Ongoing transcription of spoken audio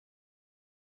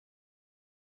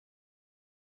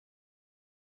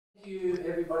Thank you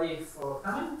everybody for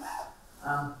coming.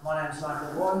 My name is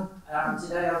Michael Warne.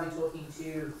 Today I'll be talking to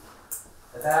you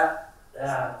about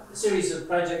a series of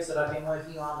projects that I've been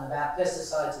working on about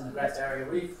pesticides in the Great Barrier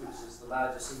Reef, which is the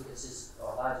largest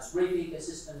reef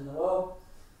ecosystem in the world.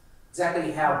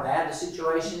 Exactly how bad the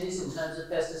situation is in terms of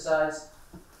pesticides,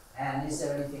 and is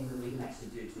there anything that we can actually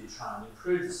do to try and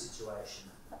improve the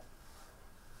situation.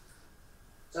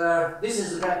 So this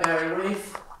is the Great Barrier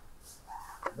Reef.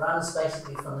 It runs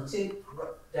basically from the tip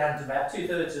down to about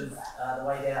 2/3 of the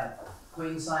way down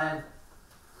Queensland.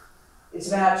 It's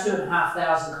about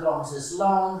 2,500 kilometres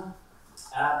long,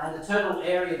 and the total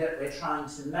area that we're trying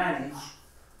to manage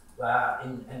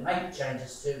and make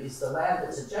changes to is the land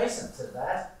that's adjacent to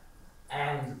that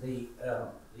and the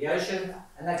ocean,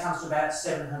 and that comes to about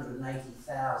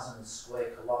 780,000 square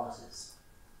kilometres.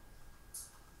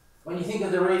 When you think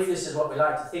of the reef, this is what we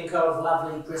like to think of: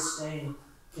 lovely, pristine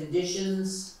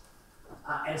conditions,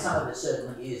 and some of it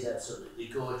certainly is absolutely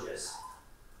gorgeous.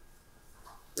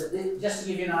 But just to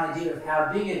give you an idea of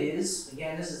how big it is,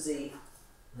 again, this is the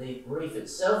reef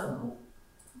itself, and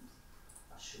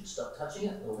I should stop touching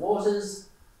it, the waters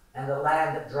and the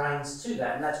land that drains to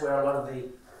that, and that's where a lot of the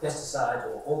pesticides,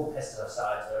 or all the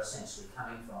pesticides, are essentially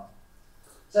coming from.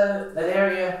 So that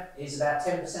area is about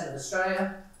 10% of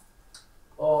Australia,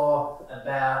 or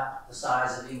about the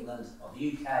size of England, or the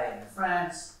UK and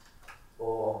France,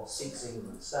 or 6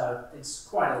 England. So it's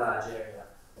quite a large area.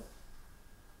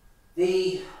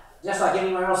 Just like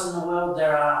anywhere else in the world,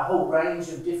 there are a whole range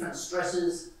of different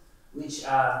stresses which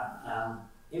are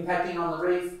impacting on the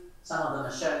reef. Some of them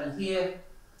are shown here.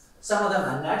 Some of them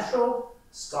are natural: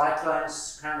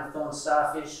 cyclones, crown of thorns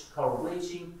starfish, coral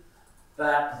bleaching.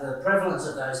 But the prevalence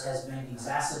of those has been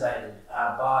exacerbated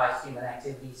by human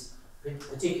activities,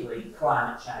 particularly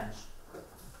climate change.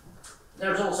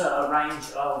 There's also a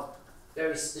range of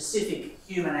very specific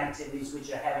human activities which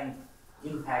are having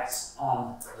impacts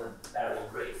on the barrier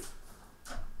reef.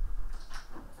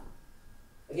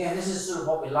 Again, this is sort of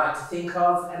what we like to think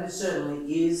of, and it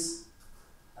certainly is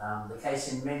the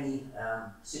case in many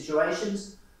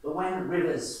situations. But when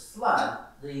rivers flood,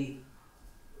 the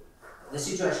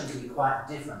situation can be quite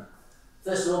different.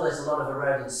 First of all, there's a lot of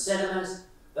eroded sediment,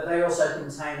 but they also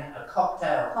contain a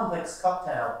complex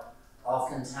cocktail of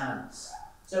contaminants.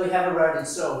 So we have eroded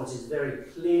soil, which is very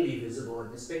clearly visible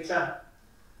in this picture,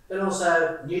 but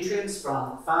also nutrients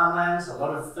from farmlands. A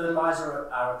lot of fertiliser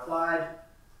are applied.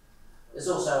 There's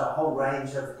also a whole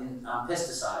range of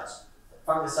pesticides,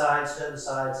 fungicides,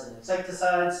 herbicides and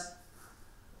insecticides.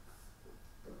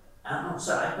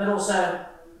 But also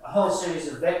a whole series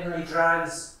of veterinary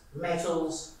drugs,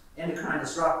 metals, endocrine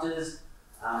disruptors,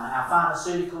 our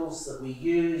pharmaceuticals that we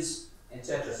use,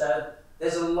 etc. So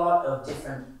there's a lot of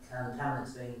different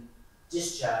contaminants being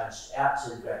discharged out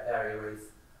to the Great Barrier Reef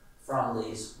from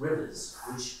these rivers,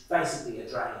 which basically are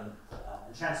draining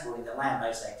and transporting the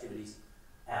land-based activities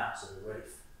out to the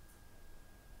reef.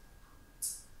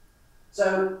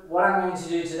 So what I'm going to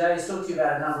do today is talk to you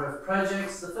about a number of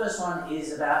projects. The first one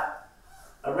is about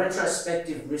a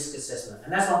retrospective risk assessment,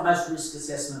 and that's what most risk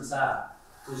assessments are,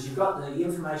 because you've got the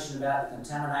information about the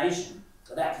contamination,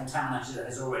 but that contamination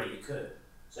has already occurred.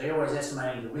 So you're always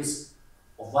estimating the risk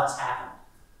of what's happened.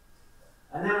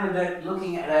 And then we're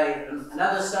looking at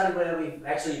another study where we're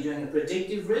actually doing a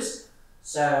predictive risk,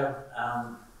 so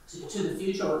to the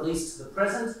future, or at least to the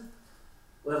present,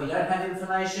 where we don't have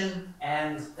information,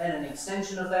 and then an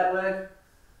extension of that work.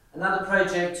 Another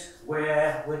project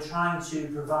where we're trying to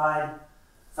provide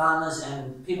farmers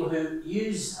and people who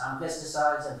use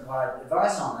pesticides and provide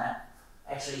advice on that,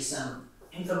 actually some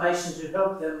information to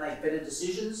help them make better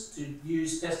decisions to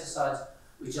use pesticides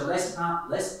which are less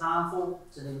harmful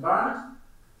to the environment.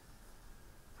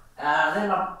 Then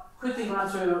I'll quickly run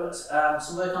through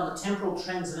some work on the temporal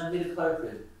trends of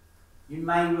imidacloprid. You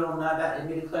may well know about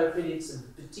imidacloprid. It's a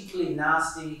particularly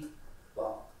nasty,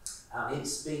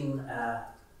 it's been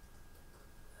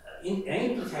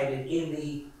implicated in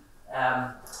the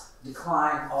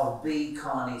decline of bee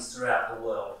colonies throughout the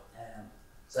world.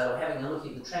 So we're having a look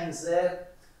at the trends there.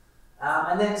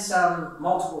 And then some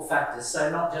multiple factors, so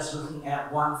not just looking at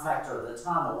one factor at a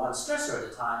time or one stressor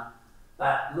at a time,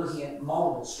 but looking at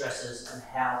multiple stressors and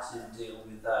how to deal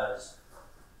with those.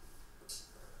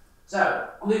 So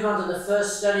I'll move on to the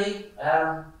first study.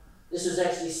 This was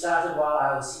actually started while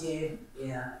I was here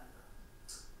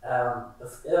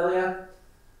earlier,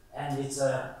 and it's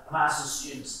a master's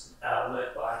student's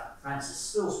work by Francis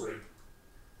Spilsbury.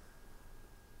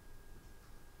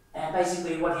 And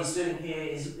basically what he's doing here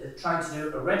is trying to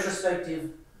do a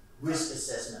retrospective risk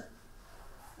assessment.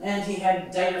 And he had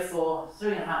data for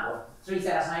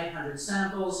 3,800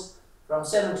 samples from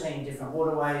 17 different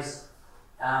waterways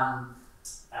for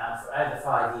over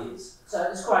 5 years. So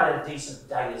it's quite a decent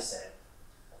data set.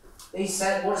 These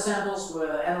water samples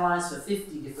were analysed for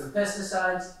 50 different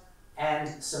pesticides and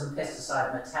some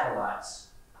pesticide metabolites.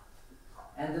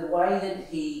 And the way that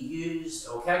he used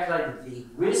or calculated the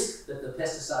risk that the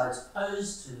pesticides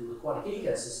pose to aquatic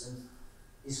ecosystems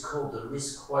is called the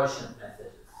risk quotient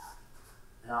method.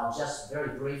 And I'll just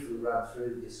very briefly run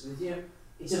through this with you.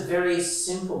 It's a very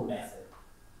simple method.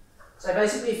 So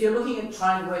basically, if you're looking at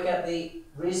trying to work out the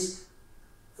risk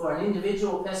for an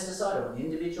individual pesticide or an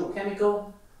individual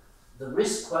chemical, the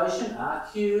risk quotient,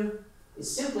 RQ,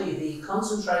 is simply the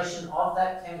concentration of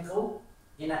that chemical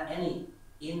in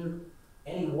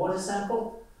any water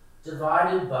sample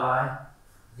divided by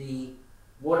the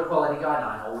water quality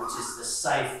guideline, or which is the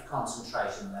safe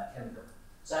concentration of that chemical.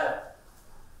 So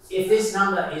if this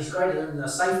number is greater than the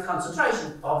safe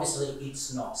concentration, obviously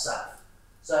it's not safe.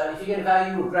 So if you get a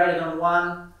value of greater than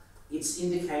 1, it's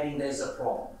indicating there's a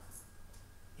problem.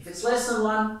 If it's less than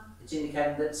 1, it's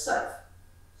indicating that it's safe.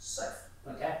 Safe,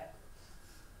 okay?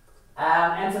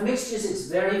 And for mixtures, it's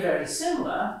very, very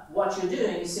similar. What you're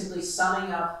doing is simply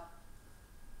summing up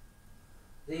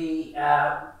the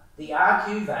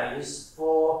RQ values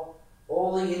for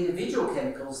all the individual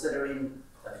chemicals that are in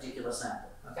a particular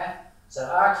sample, okay? So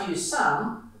RQ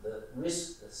sum, the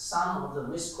sum of the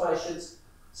risk quotients,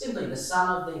 simply the sum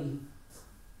of the,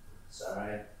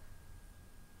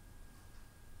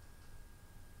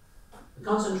 the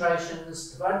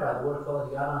concentrations divided by the water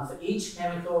quality guideline for each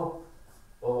chemical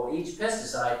or each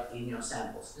pesticide in your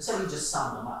samples. And so you just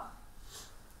sum them up.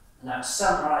 And I've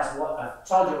summarised what I've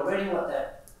told you already,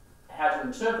 how to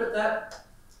interpret that.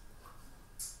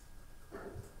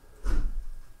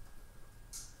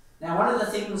 Now, one of the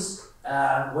things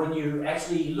when you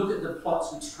actually look at the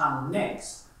plots which come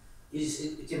next,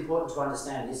 it's important to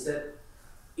understand is that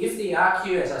if the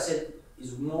RQ, as I said,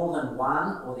 is more than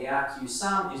 1, or the RQ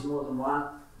sum is more than 1,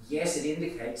 yes, it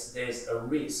indicates there's a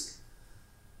risk.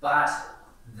 But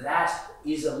that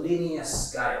is a linear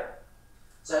scale.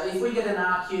 So if we get an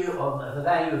RQ of a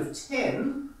value of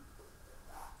 10,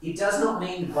 it does not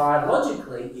mean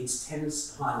biologically it's 10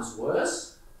 times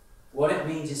worse. What it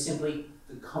means is simply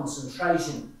the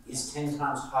concentration is 10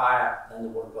 times higher than the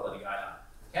water quality guideline.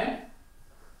 Okay?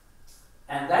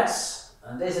 And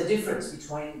there's a difference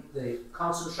between the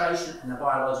concentration and the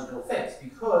biological effects,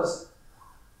 because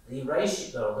the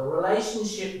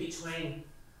relationship between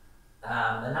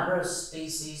the number of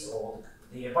species or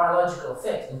the biological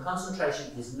effect and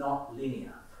concentration is not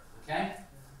linear. Okay?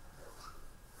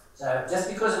 So just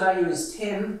because a value is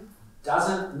 10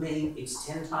 doesn't mean it's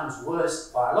 10 times worse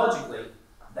biologically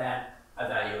than a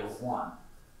value of 1.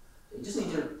 So you just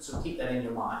need to sort of keep that in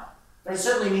your mind. But it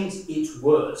certainly means it's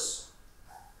worse.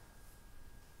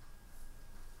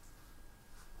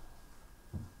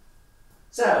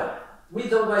 So,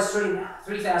 with all those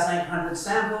 3,800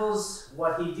 samples,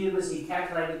 what he did was he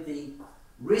calculated the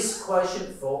risk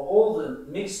quotient for all the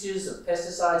mixtures of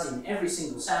pesticides in every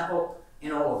single sample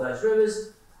in all of those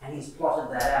rivers, and he's plotted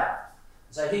that out.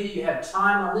 So here you have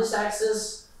time on this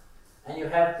axis, and you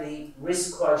have the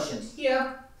risk quotient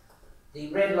here. The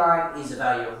red line is a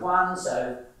value of 1,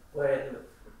 so I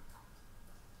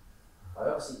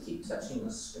obviously keep touching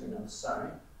the screen, I'm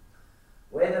sorry.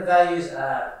 Where the values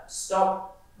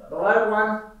stop below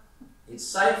 1, it's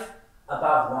safe.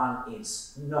 Above 1,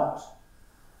 it's not.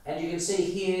 And you can see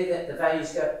here that the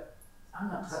values go, I'm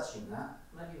not touching that,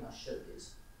 maybe my shirt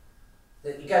is.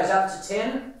 That it goes up to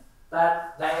 10,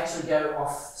 but they actually go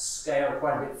off scale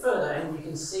quite a bit further, and you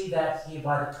can see that here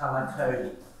by the colour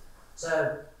coding.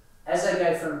 So as they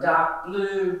go from dark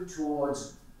blue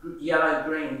towards yellow,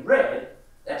 green, red,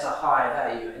 that's a higher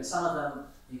value, and some of them,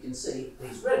 you can see,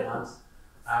 these red ones,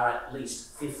 are at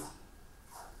least 50.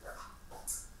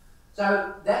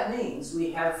 So that means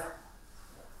we have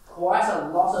quite a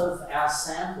lot of our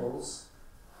samples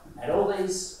at all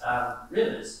these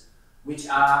rivers which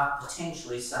are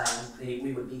potentially saying that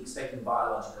we would be expecting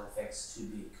biological effects to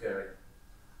be occurring.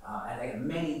 And they are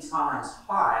many times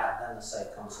higher than the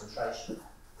safe concentration.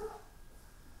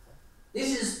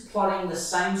 This is plotting the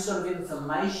same sort of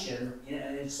information in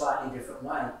a slightly different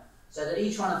way, so that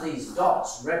each one of these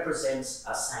dots represents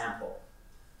a sample.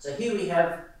 So here we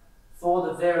have, for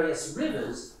the various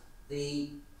rivers, the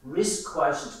risk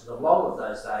quotient, the log of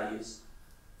those values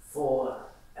for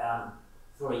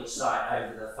each site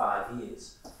over the 5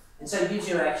 years. And so it gives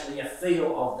you actually a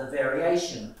feel of the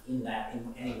variation in that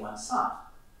in any one site.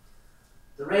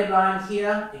 The red line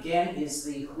here, again, is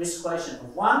the risk quotient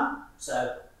of 1,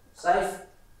 so safe,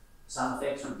 some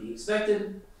effects would be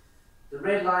expected. The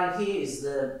red line here is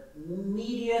the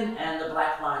median and the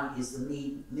black line is the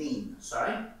mean.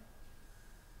 So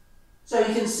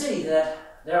you can see that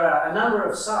there are a number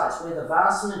of sites where the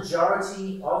vast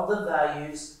majority of the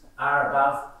values are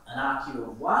above an RQ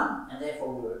of 1, and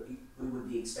therefore we would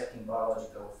be expecting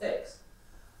biological effects.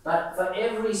 But for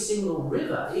every single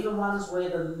river, even ones where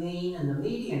the mean and the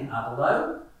median are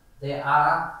below, there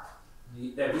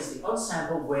is the odd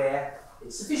sample where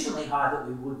it's sufficiently high that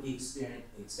we would be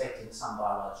expecting some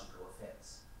biological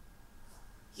effects.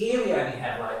 Here we only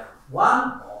have like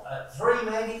 1 or 3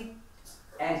 maybe,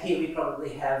 and here we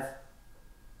probably have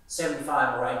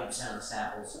 75 or 80% of the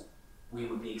samples we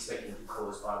would be expecting to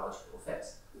cause biological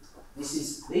effects.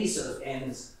 These sort of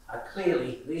ends are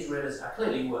clearly, these rivers are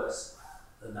clearly worse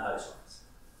than those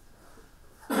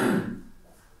ones.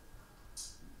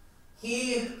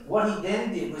 Here, what he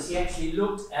then did was he actually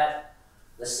looked at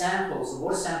the samples, the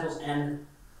water samples, and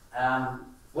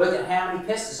worked out how many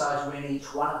pesticides were in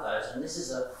each one of those, and this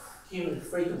is a cumulative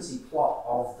frequency plot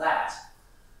of that.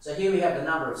 So here we have the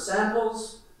number of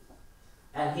samples,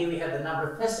 and here we have the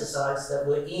number of pesticides that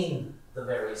were in the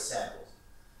various samples.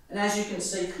 And as you can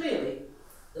see clearly,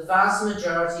 the vast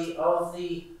majority of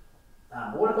the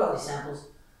water quality samples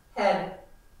had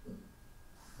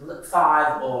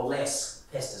 5 or less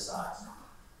pesticides.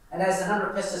 And as the number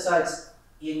of pesticides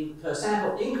per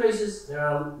sample increases, there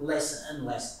are less and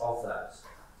less of those.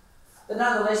 But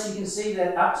nonetheless, you can see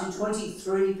that up to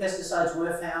 23 pesticides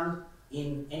were found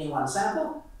in any one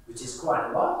sample, which is quite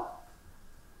a lot.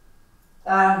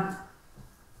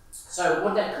 So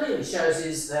what that clearly shows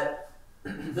is that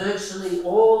virtually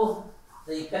all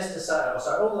the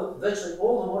virtually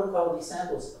all the water quality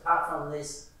samples, apart from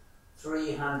this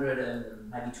 300 and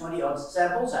maybe 20 odd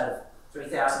samples out of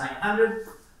 3,800,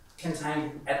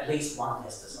 contain at least 1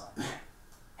 pesticide.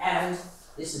 And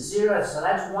this is 0, so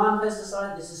that's 1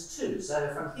 pesticide, this is 2. So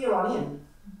from here on in,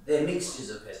 they're mixtures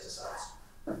of pesticides.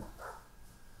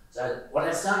 So what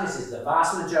that's telling us is the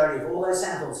vast majority of all those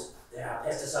samples, there are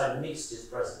pesticide mixtures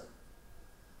present.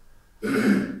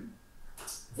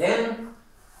 Then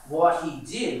what he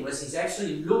did was he's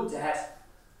actually looked at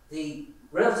the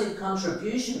relative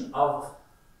contribution of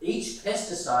each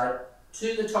pesticide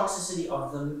to the toxicity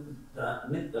of the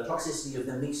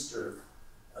mixture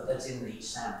that's in each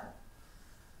sample.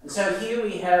 And so here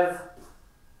we have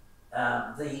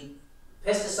the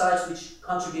pesticides which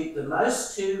contribute the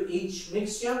most to each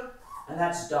mixture, and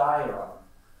that's diuron.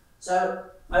 So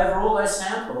over all those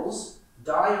samples,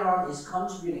 diuron is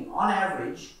contributing on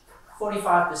average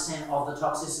 45% of the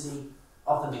toxicity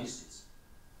of the mixtures,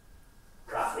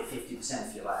 roughly 50%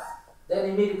 if you like.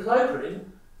 Then imidacloprid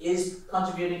is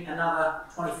contributing another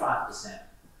 25%.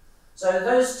 So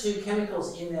those two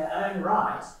chemicals in their own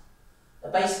right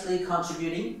are basically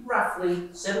contributing roughly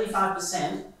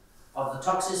 75% of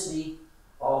the toxicity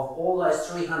of all those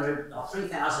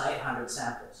 3,800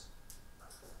 samples.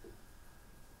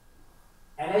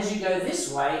 And as you go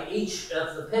this way, each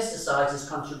of the pesticides is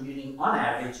contributing, on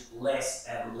average, less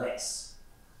and less.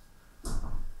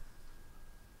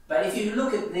 But if you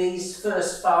look at these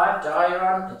first 5,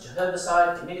 diuron, a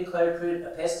herbicide, imidacloprid,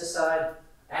 a pesticide,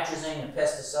 atrazine, a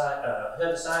pesticide,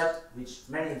 herbicide, which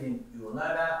many of you will know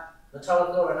about,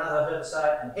 metolachlor, another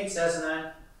herbicide, and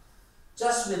hexazinone,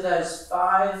 just with those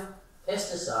 5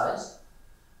 pesticides,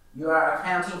 you are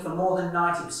accounting for more than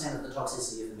 90% of the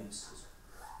toxicity of the mixtures.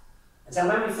 And so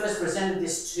when we first presented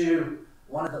this to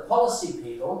one of the policy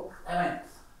people, they went,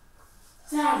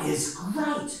 "That is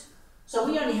great! So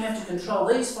we only have to control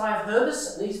these 5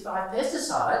 herbicides, these 5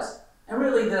 pesticides, and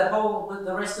really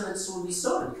the rest of it will be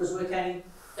sorted because we're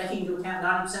taking into account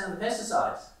 90% of the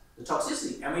pesticides, the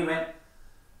toxicity." And we went,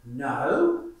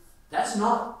 "No, that's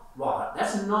not right.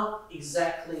 That's not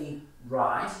exactly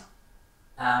right."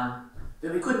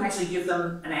 But we couldn't actually give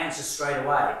them an answer straight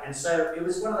away. And so it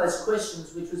was one of those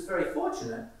questions which was very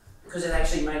fortunate because it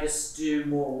actually made us do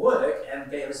more work and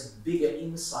gave us bigger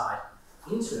insight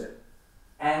into it.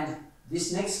 And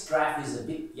this next graph is a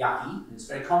bit yucky, it's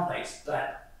very complex,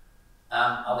 but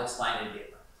I'll explain it a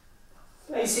bit.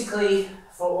 Basically,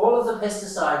 for all of the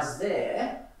pesticides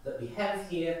there that we have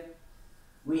here,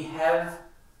 we have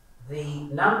the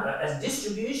number as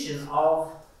distribution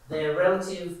of their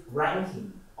relative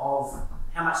ranking of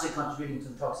how much they're contributing to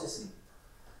the toxicity.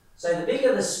 So the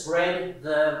bigger the spread,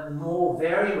 the more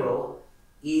variable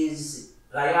they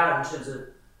are in terms of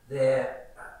their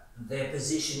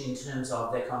position in terms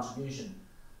of their contribution.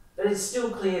 But it's still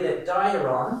clear that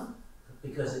diuron,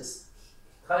 because it's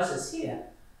closest here,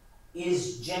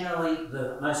 is generally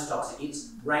the most toxic.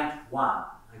 It's ranked 1,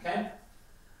 okay?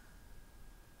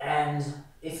 And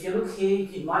if you look here,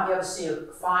 you might be able to see a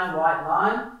fine white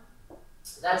line.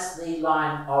 that's the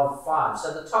line of 5.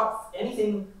 So the top,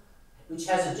 anything which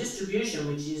has a distribution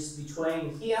which is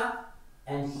between here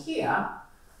and here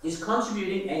is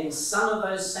contributing in some of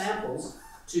those samples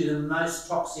to the most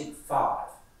toxic 5.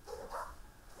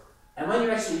 And when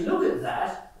you actually look at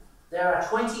that, there are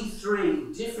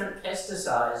 23 different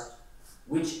pesticides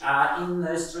which are in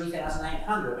those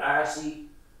 3,800 are actually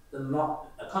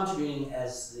contributing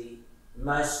as the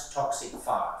most toxic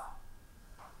 5.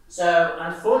 So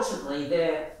unfortunately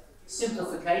their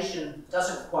simplification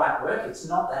doesn't quite work. It's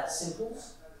not that simple.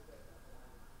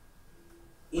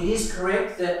 It is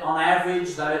correct that on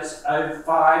average those over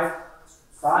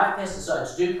 5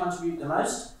 pesticides do contribute the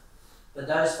most, but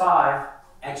those 5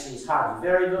 actually is hardly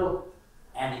variable,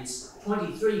 and it's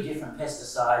 23 different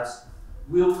pesticides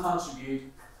will contribute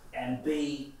and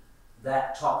be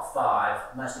that top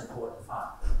 5 most important 5.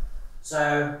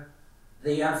 So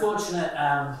the unfortunate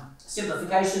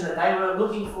simplification that they were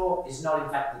looking for is not in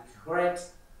fact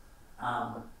correct,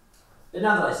 but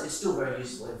nonetheless it's still very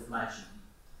useful information.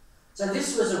 So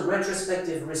this was a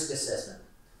retrospective risk assessment.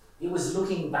 It was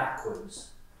looking backwards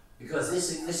because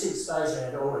this exposure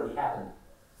had already happened.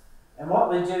 And what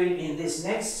we're doing in this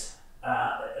next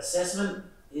assessment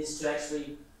is to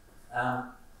actually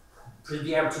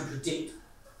be able to predict,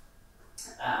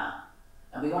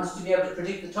 and we wanted to be able to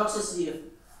predict the toxicity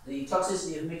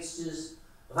of mixtures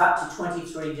of up to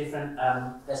 23 different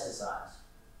pesticides.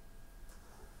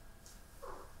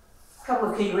 A couple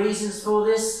of key reasons for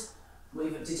this.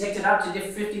 We've detected up to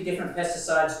 50 different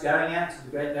pesticides going out to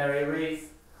the Great Barrier Reef.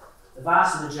 The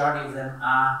vast majority of them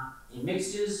are in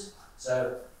mixtures,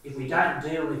 so if we don't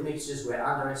deal with mixtures, we're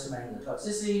underestimating the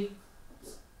toxicity.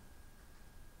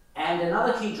 And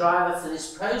another key driver for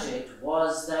this project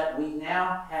was that we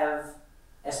now have,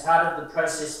 as part of the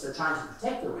process for trying to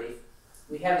protect the reef,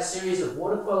 we have a series of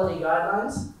water quality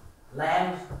guidelines,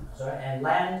 and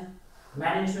land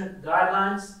management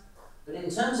guidelines. But in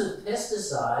terms of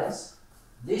pesticides,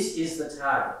 this is the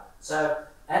target. So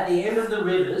at the end of the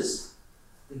rivers,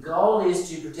 the goal is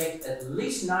to protect at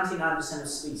least 99% of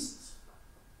species.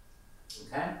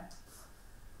 Okay?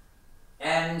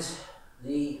 And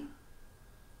the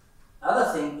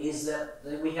other thing is that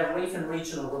we have reef and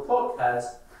regional report cards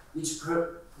which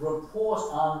report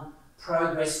on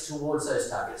progress towards those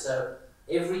targets. So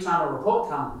every time a report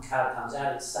card comes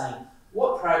out, it's saying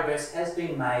what progress has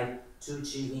been made to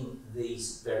achieving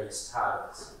these various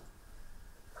targets.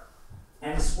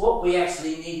 And what we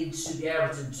actually needed to be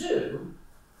able to do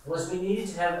was we needed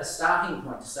to have a starting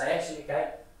point to say, actually,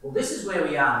 okay, well, this is where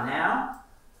we are now,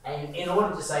 and in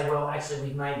order to say, well, actually,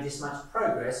 we've made this much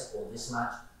progress, or this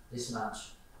much,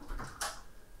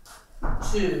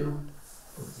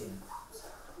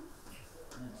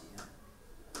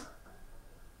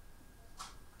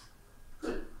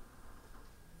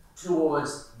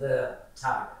 towards the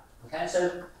target. Okay,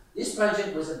 so this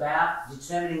project was about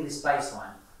determining this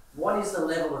baseline. What is the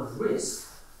level of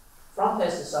risk from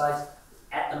pesticides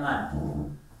at the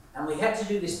moment? And we had to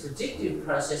do this predictive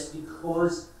process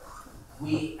because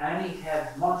we only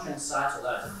have monitoring sites,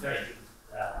 although it's a very big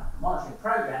monitoring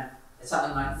program, at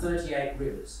something like 38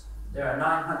 rivers. There are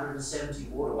 970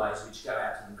 waterways which go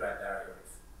out to the Great Barrier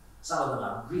Reef. Some of them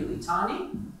are really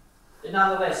tiny, but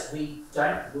nonetheless, we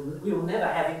will never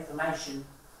have information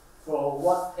for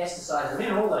what pesticides are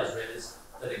in all those rivers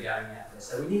that are going out there.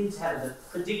 So we needed to have a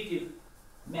predictive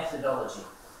methodology.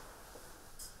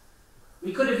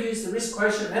 We could have used the risk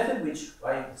quotient method, which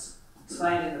I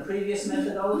explained in the previous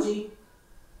methodology.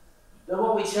 But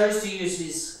what we chose to use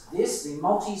is this, the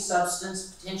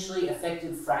multi-substance potentially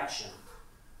affected fraction,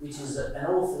 which is an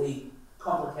awfully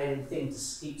complicated thing to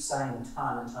keep saying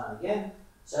time and time again.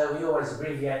 So we always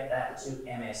abbreviate that to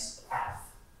MSPAF.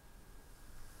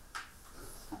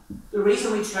 The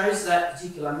reason we chose that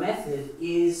particular method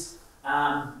is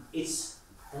it's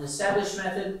an established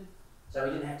method, so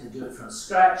we didn't have to do it from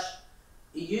scratch.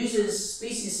 It uses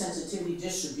species sensitivity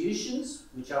distributions,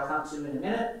 which I'll come to in a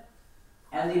minute.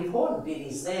 And the important bit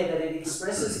is there that it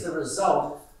expresses the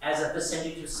result as a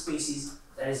percentage of species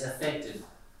that is affected.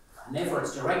 And therefore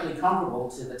it's directly comparable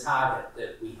to the target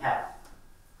that we have.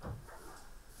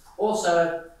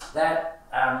 Also, that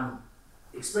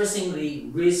expressing the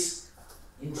risk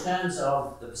in terms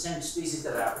of the percentage of species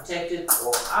that are protected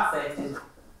or affected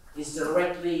is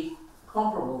directly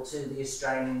comparable to the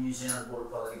Australian and New Zealand water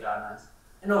quality guidelines,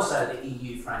 and also the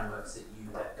EU frameworks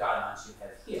that guidelines you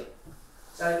have here.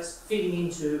 So it's fitting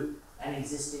into an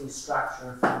existing structure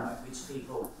and framework which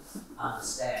people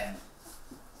understand.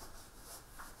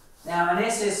 Now, an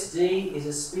SSD is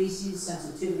a species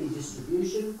sensitivity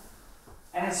distribution,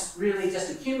 and it's really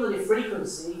just a cumulative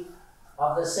frequency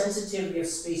of the sensitivity of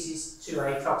species to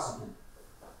a toxicant.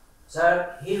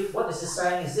 So here, what this is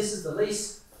saying is this is the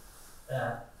least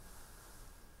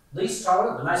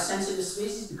tolerant, the most sensitive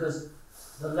species, because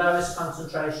the lowest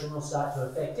concentration will start to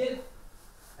affect it,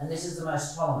 and this is the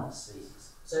most tolerant species.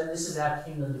 So this is our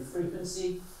cumulative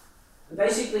frequency. And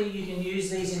basically you can use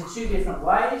these in two different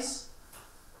ways.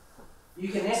 You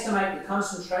can estimate the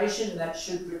concentration that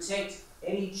should protect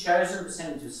any chosen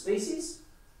percentage of species.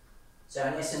 So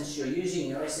in essence, you're using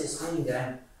your SSD and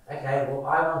going, okay, well,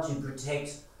 I want to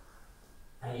protect,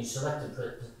 and you select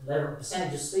the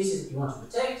percentage of species that you want to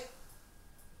protect.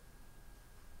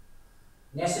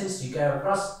 In essence, you go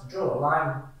across, draw a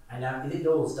line, and it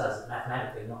always does it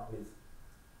mathematically, not with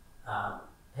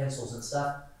pencils and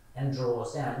stuff, and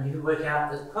draws down. And you can work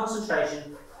out the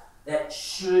concentration that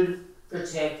should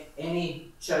protect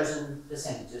any chosen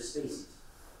percentage of species.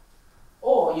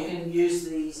 Or you can use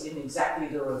these in exactly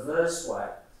the reverse way.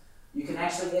 You can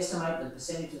actually estimate the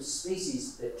percentage of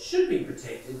species that should be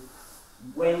protected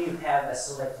when you have a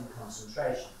selected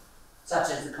concentration,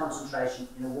 such as the concentration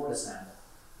in a water sample.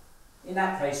 In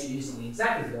that case, you're using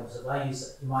exactly the opposite way.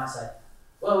 You might say,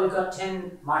 well, we've got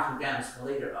 10 micrograms per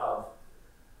litre of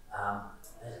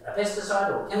a pesticide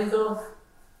or chemical,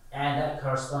 and that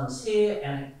corresponds here,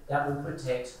 and that will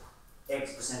protect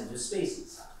X percentage of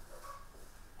species.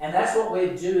 And that's what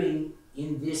we're doing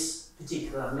in this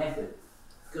particular method,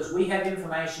 because we have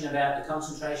information about the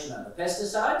concentration of the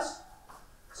pesticides.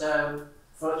 So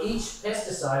for each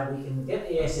pesticide, we can get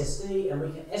the SSD and we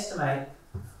can estimate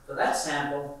for that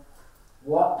sample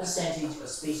what percentage of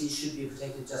species should be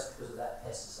protected just because of that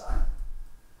pesticide.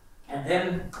 And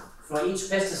then for each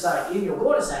pesticide in your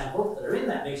water sample that are in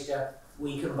that mixture,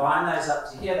 we combine those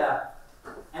up together,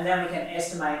 and then we can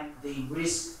estimate the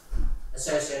risk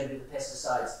associated with the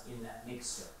pesticides in that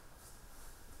mixture.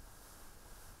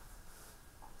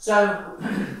 So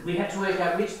we had to work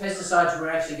out which pesticides we're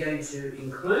actually going to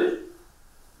include.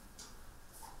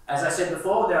 As I said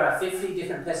before, there are 50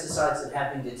 different pesticides that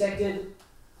have been detected,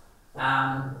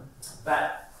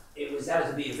 but that was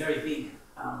to be a very big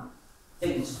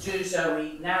thing to do, so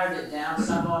we narrowed it down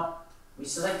somewhat. We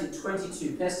selected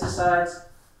 22 pesticides.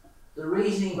 The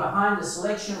reasoning behind the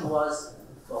selection was,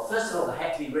 well, first of all, they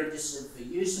had to be registered for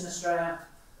use in Australia,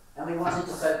 and we wanted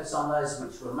to focus on those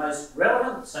which were most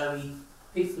relevant, so we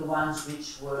picked the ones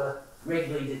which were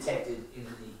regularly detected in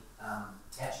the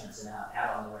catchments and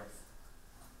out on the reef.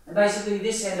 And basically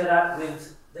this ended up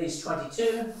with these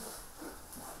 22.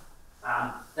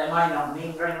 They may not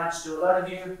mean very much to a lot of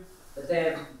you, but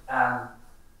they're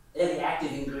the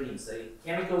active ingredients, the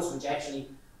chemicals which actually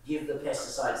give the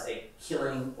pesticides their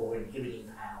killing or inhibiting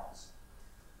powers.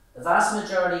 The vast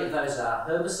majority of those are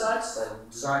herbicides, so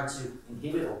designed to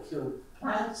inhibit or kill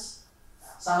plants.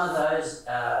 Some of those,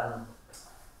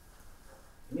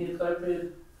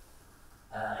 imidacloprid,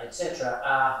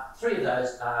 etc., 3 of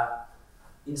those are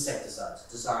insecticides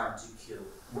designed to kill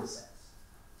insects.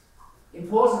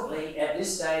 Importantly, at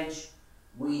this stage,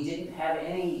 we didn't have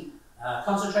any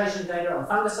concentration data on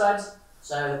fungicides,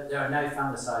 so there are no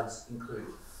fungicides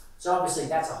included. So obviously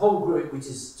that's a whole group which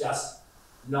is just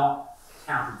not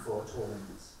accounted for at all in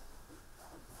this.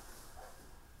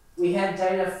 We had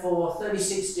data for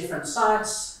 36 different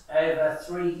sites over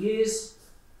 3 years.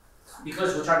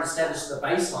 Because we're trying to establish the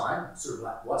baseline, sort of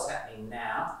like what's happening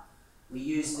now, we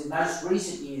used the most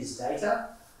recent year's data.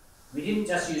 We didn't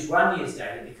just use 1 year's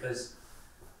data because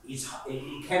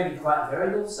it can be quite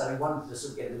variable, so we wanted to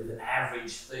sort of get a bit of an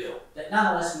average feel. But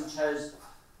nonetheless, we chose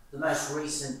the most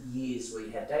recent years we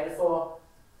had data for.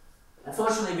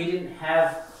 Unfortunately, we didn't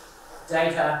have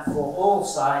data for all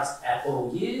sites at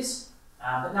all years,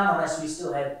 but nonetheless, we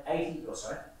still had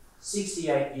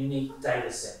 68 unique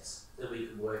data sets that we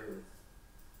could work with.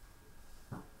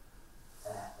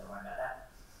 Don't worry about that.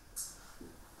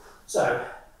 So,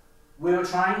 we were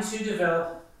trying to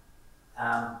develop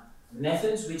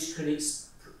methods which could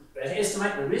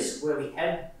estimate the risk where we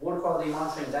had water quality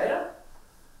monitoring data,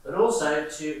 but also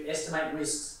to estimate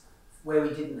risks where we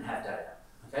didn't have data.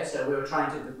 Okay, so we were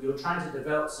trying to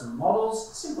develop some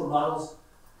models, simple models,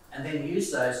 and then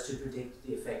use those to predict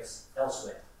the effects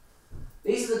elsewhere.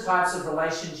 These are the types of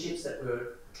relationships that we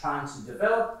were trying to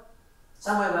develop.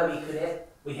 Somewhere where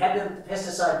we had the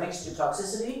pesticide mixture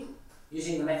toxicity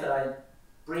using the method I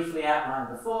briefly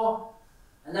outlined before,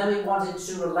 and then we wanted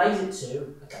to relate it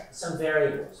to some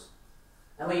variables.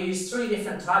 And we used 3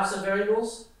 different types of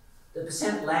variables: the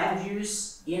percent land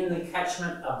use in the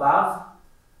catchment above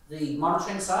the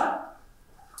monitoring site.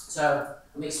 So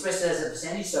we expressed it as a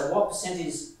percentage. So what percentage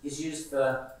is used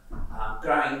for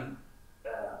growing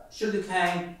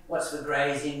sugarcane, what's for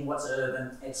grazing, what's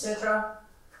urban, etc.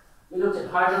 We looked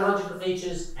at hydrological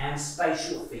features and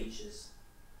spatial features.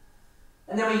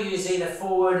 And then we used either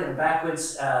forward and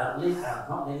backwards, not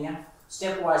linear,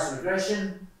 stepwise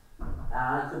regression.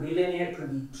 It could be linear, it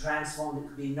could be transformed, it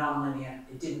could be non-linear.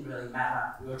 It didn't really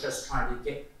matter. We were just trying to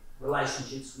get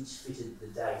relationships which fitted the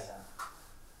data.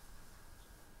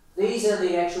 These are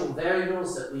the actual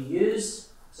variables that we used.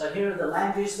 So here are the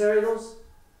land use variables.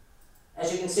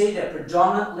 As you can see, they're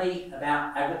predominantly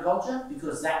about agriculture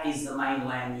because that is the main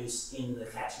land use in the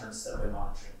catchments that we're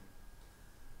monitoring.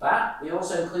 But we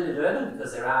also included urban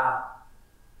because they're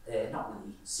not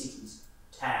really cities,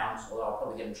 towns, although I'll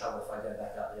probably get in trouble if I go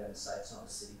back up there and say it's not a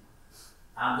city.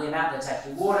 The amount that's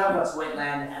actually water, what's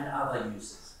wetland, and other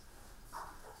uses.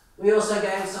 We also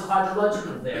gave some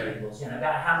hydrological variables,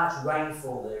 about how much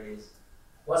rainfall there is,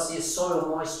 what's the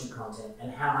soil moisture content,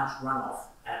 and how much runoff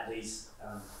at these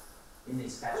in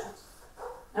these catchments.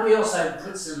 And we also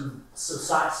put some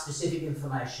site-specific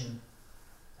information,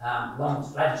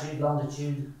 latitude,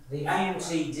 longitude, the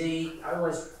AMTD. I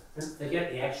always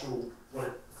forget the actual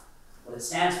what it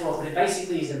stands for, but it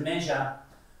basically is a measure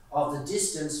of the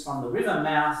distance from the river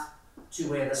mouth to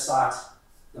where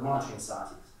the monitoring site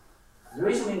is. The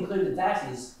reason we included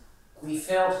that is we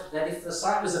felt that if the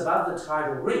site was above the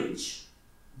tidal reach,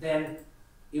 then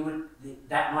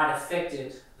that might have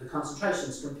affected the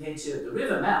concentrations compared to the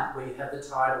river mouth where you have the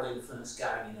tidal influence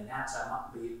going in and out, so it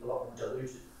might be a lot more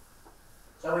diluted.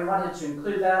 So we wanted to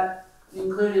include that. We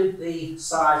included the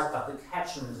size of the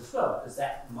catchment as well, because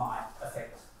that might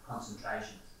affect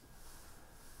concentrations.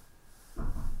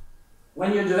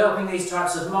 When you're developing these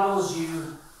types of models,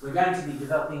 we're going to be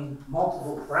developing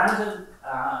multiple parameter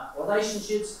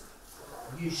relationships.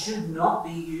 You should not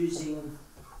be using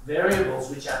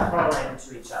variables which are correlated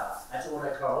to each other. That's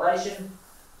autocorrelation.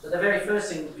 So the very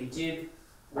first thing that we did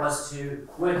was to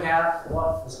work out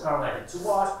what was correlated to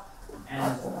what,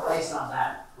 and based on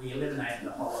that, we eliminated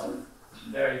a whole lot of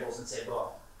variables and said,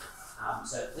 well,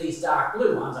 so these dark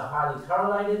blue ones are highly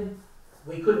correlated.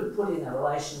 We couldn't put in a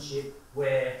relationship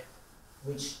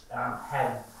which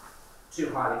had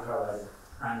two highly correlated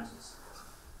parameters.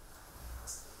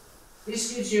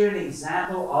 This gives you an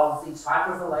example of the type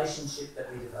of relationship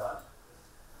that we developed.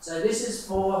 So this is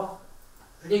for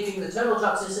predicting the total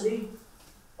toxicity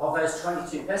of those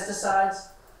 22 pesticides.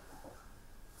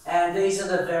 And these are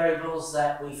the variables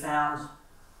that we found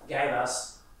gave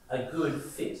us a good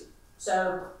fit.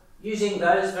 So using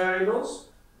those variables,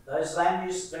 those land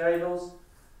use variables,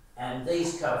 and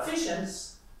these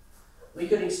coefficients, we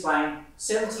could explain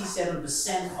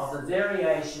 77% of the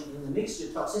variation in the mixture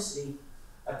toxicity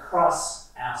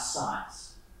across our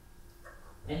sites.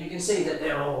 And you can see that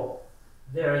they're all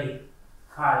very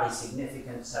highly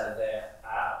significant, so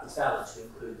it's valid to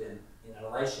include them in a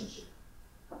relationship.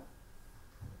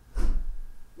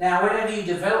 Now, whenever you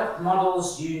develop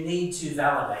models, you need to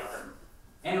validate them.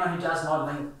 Anyone who does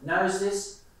modelling knows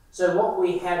this. So what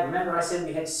we had, remember I said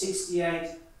we had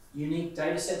 68 unique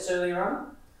data sets earlier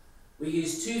on? We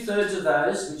used 2/3 of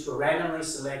those, which were randomly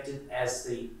selected as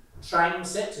the training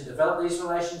set to develop these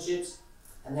relationships,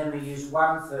 and then we used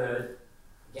 1/3,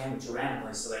 again, which were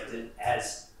randomly selected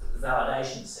as the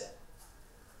validation set.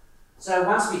 So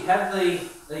once we have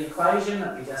the equation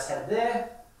that we just had there,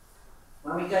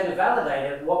 when we go to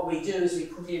validate it, what we do is we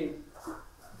put in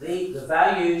the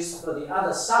values for the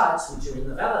other sites which are in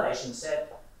the validation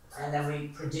set, and then we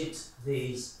predict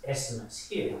these estimates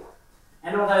here.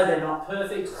 And although they're not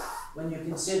perfect, when you're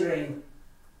considering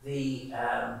the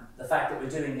fact that we're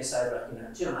doing this over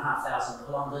 2,500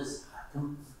 kilometres,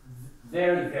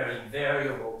 very, very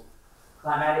variable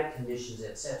climatic conditions,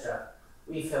 etc.,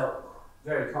 we felt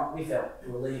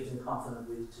relieved and confident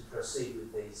to proceed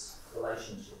with these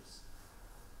relationships.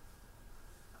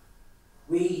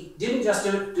 We didn't just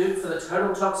do it for the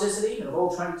total toxicity of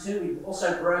all 22, we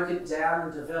also broke it down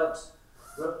and developed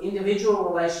individual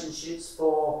relationships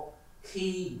for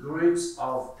key groups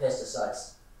of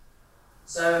pesticides.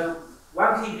 So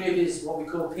one key group is what we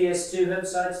call PS2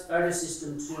 herbicides,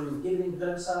 photosystem 2 inhibiting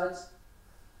herbicides.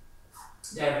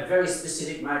 They have a very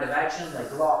specific mode of action. They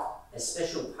block a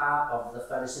special part of the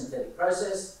photosynthetic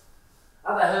process.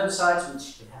 Other herbicides,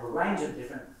 which can have a range of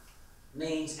different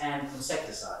means, and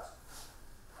insecticides.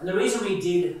 And the reason we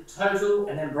did total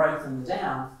and then broke them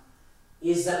down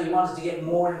is that we wanted to get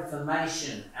more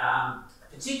information.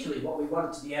 Particularly what we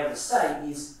wanted to be able to say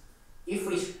is if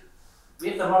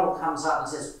the model comes up and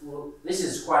says, well, this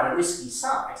is quite a risky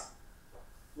site,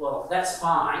 well, that's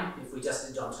fine if we just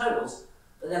did on totals.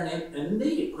 But then the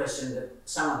immediate question that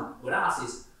someone would ask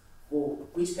is, well,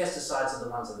 which pesticides are the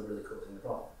ones that are really causing the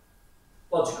problem?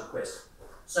 Logical question.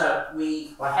 So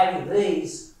by having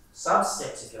these,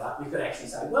 substeps, if you like, we could actually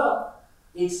say, well,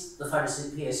 it's the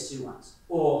PS2 ones,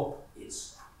 or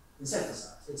it's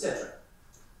insecticides, etc.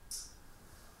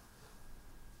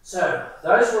 So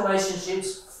those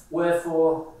relationships were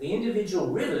for the individual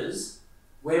rivers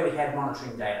where we had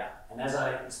monitoring data. And as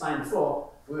I explained before,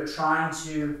 we were trying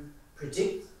to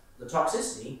predict the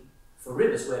toxicity for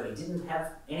rivers where we didn't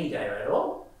have any data at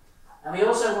all. And we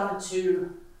also wanted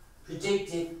to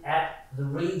predict it at the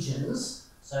regions.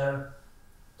 So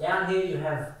down here you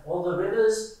have all the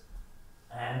rivers,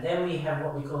 and then we have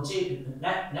what we call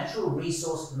natural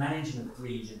resource management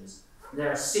regions.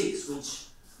 There are 6 which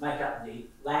make up the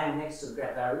land next to the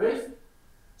Great Barrier Reef.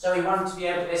 So we wanted to be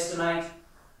able to estimate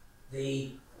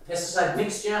the pesticide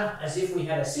mixture as if we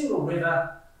had a single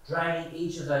river draining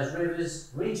each of those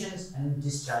regions and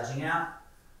discharging out,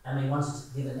 and we wanted to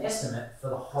give an estimate for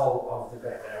the whole of the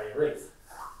Great Barrier Reef.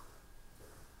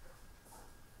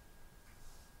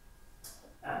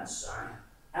 I'm sorry.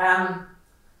 And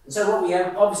so what we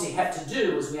obviously had to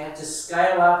do was we had to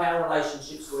scale up our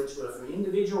relationships, which were for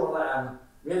individual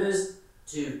rivers,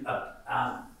 to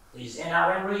these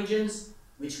NRM regions,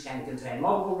 which can contain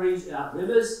multiple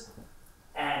rivers,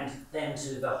 and then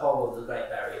to the whole of the Great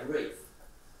Barrier Reef.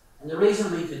 And the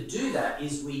reason we could do that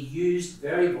is we used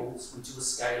variables which were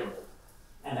scalable,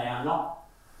 and they are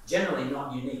generally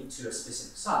not unique to a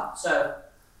specific site. So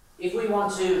if we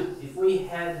want to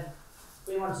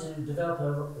develop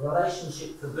a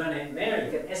relationship for Burnett and Mary,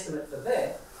 get an estimate for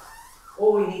there,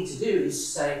 all we need to do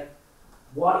is say,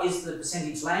 what is the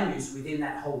percentage land use within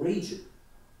that whole region?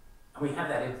 And we have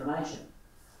that information.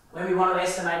 When we want to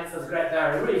estimate it for the Great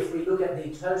Barrier Reef, we look at the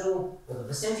total, or the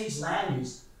percentage land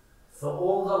use for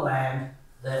all the land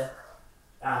that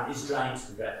is drained to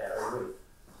the Great Barrier Reef.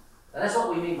 And that's what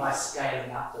we mean by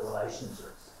scaling up the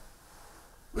relationships.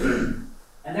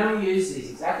 And then we use these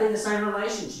exactly the same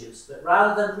relationships, but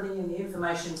rather than putting in the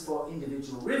information for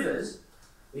individual rivers,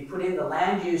 we put in the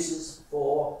land uses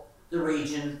for the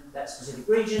region, that specific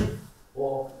region,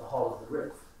 or the whole of the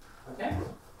reef. Okay?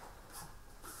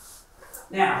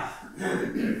 Now,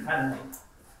 pardon me.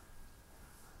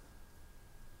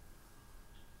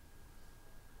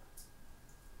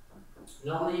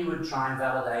 Normally you would try and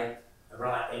validate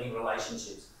any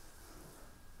relationships,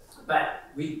 but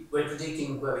we're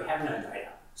predicting where we have no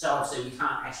data, so obviously we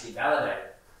can't actually validate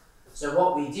it. So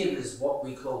what we did was what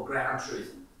we call ground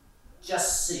truthing.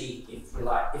 Just see, if you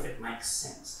like, if it makes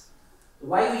sense. The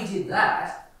way we did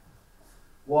that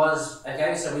was,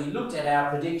 okay, so we looked at our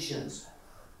predictions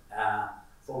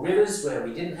for rivers where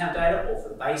we didn't have data, or for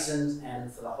the basins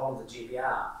and for the whole of the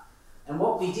GBR. And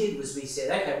what we did was we said,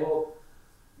 okay, well,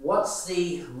 what's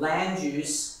the land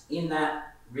use in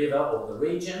that river or the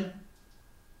region?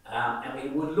 And we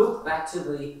would look back to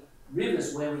the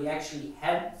rivers where we actually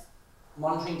had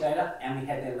monitoring data and we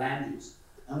had their land use.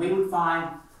 And we would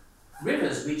find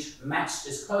rivers which matched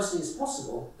as closely as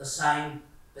possible the same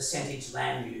percentage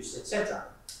land use, etc.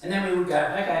 And then we would go,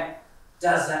 okay,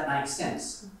 does that make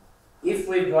sense? If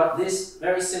we've got this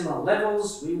very similar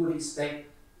levels, we would expect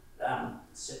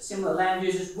similar land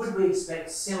uses. Would we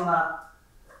expect similar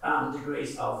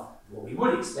degrees of, well, we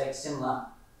would expect similar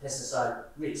pesticide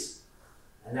risk.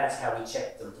 And that's how we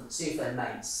checked them to see if they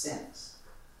made sense.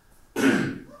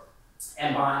 And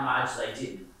by and large they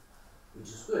did, which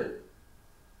is good.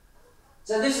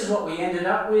 So this is what we ended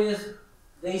up with.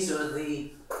 These are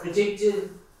the predicted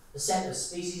percent of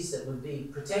species that would be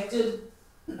protected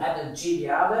at the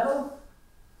GBR level.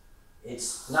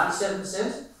 It's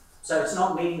 97%, so it's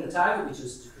not meeting the target, which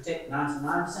was to protect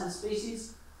 99% of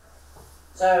species.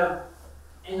 So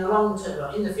in the long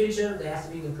term, in the future, there has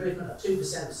to be an improvement of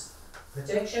 2%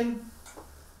 protection.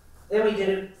 Then we did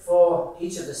it for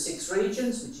each of the 6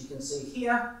 regions, which you can see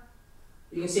here.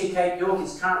 You can see Cape York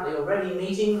is currently already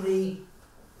meeting the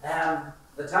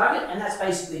target, and that's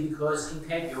basically because in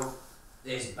Cape York,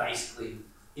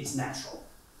 it's natural.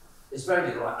 There's very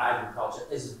little agriculture.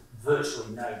 There's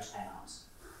virtually no towns.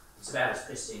 It's about as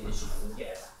pristine as you can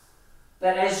get.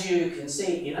 But as you can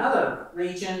see in other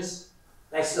regions,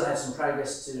 they still have some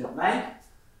progress to make.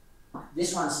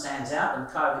 This one stands out,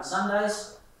 the Kaiwit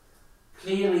Sundays.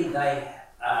 Clearly they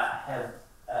have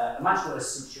a much worse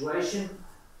situation.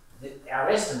 Our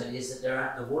estimate is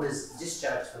that the waters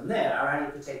discharged from there are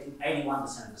only protecting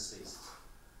 81% of the species.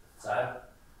 So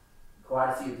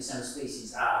quite a few percent of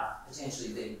species are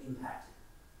potentially being impacted.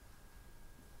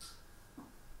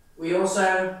 We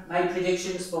also made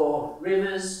predictions for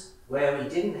rivers where we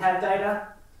didn't have data,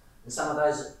 and some of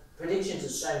those predictions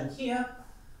are shown here.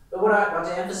 But what I want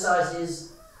to emphasize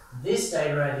is this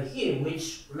data over here,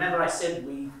 which, remember I said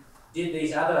we did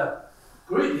these other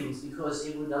groupings because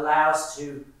it would allow us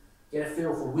to get a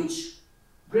feel for which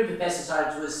group of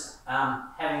pesticides was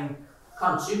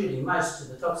contributing most to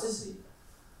the toxicity.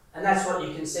 And that's what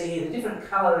you can see here. The different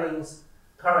colourings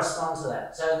correspond to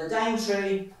that. So the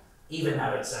Daintree, even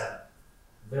though it's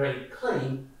very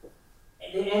clean,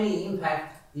 any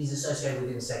impact is associated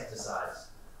with insecticides.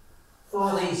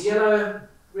 For these yellow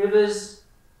rivers,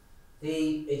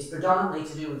 it's predominantly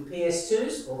to do with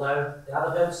PS2s, although the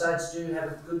other herbicides do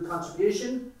have a good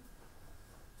contribution.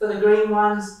 For the green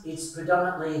ones, it's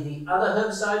predominantly the other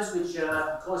herbicides which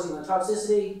are causing the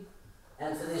toxicity,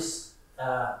 and for this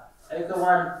ochre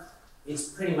one, it's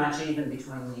pretty much even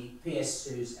between the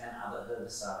PS2s and other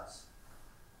herbicides.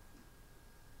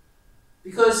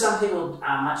 Because some people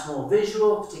are much more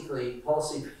visual, particularly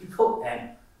policy people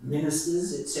and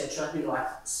ministers, etc., who like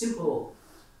simple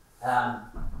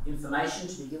information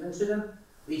to be given to them,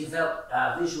 we developed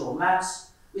visual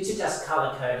maps which are just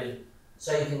colour-coded,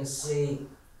 so you can see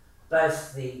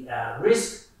both the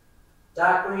risk.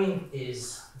 Dark green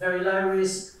is very low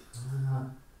risk.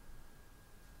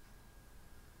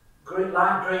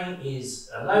 Light green is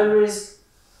a low risk,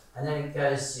 and then it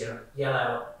goes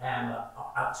yellow, amber,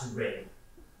 up to red.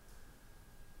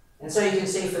 And so you can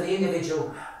see for the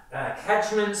individual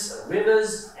catchments,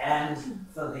 rivers, and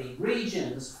for the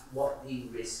regions, what the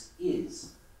risk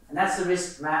is. And that's the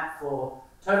risk map for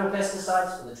total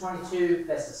pesticides, for the 22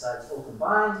 pesticides all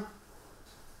combined.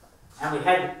 And we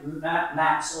had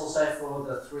maps also for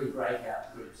the 3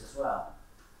 breakout groups as well.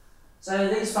 So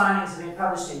these findings have been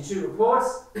published in 2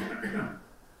 reports.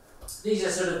 These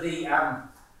are sort of the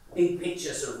big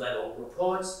picture sort of level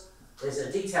reports. There's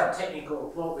a detailed technical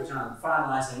report which I'm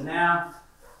finalising now,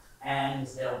 and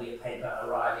there'll be a paper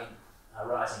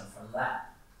arising from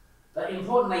that. But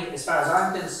importantly, as far as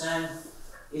I'm concerned,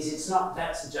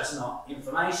 that's just not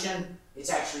information, it's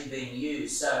actually being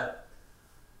used. So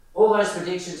all those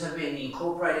predictions have been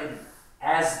incorporated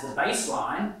as the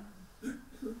baseline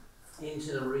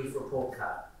into the reef report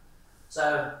card.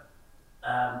 So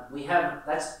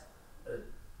it's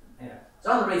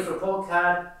on the reef report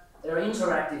card. There are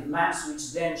interactive maps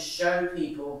which then show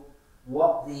people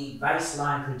what the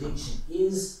baseline prediction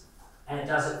is, and it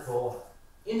does it for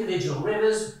individual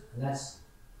rivers, and that's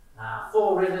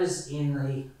 4 rivers in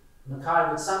the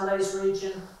Mackay Whitsundays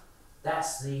region.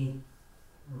 That's the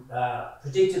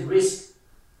predicted risk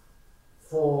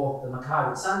for the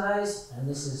Mackay Whitsundays, and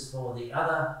this is for the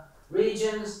other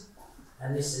regions,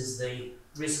 and this is the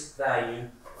risk value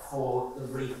for the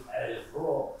reef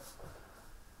overall.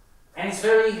 And it's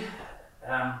very,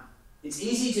 it's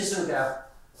easy to sort of go,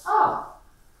 oh,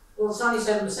 well, it's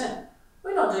 97%.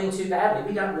 We're not doing too badly.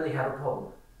 We don't really have a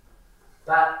problem.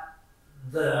 But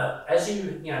as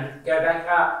you go back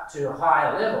up to a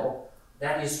higher level,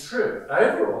 that is true.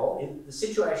 Overall, the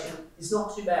situation is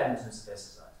not too bad in terms of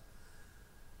pesticides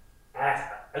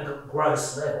at a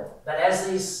gross level. But as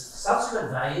these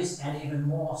subsequent values and even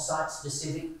more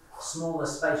site-specific, smaller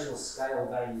spatial scale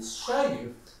values show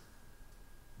you,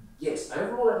 yes,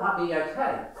 overall it might be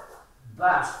okay,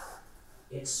 but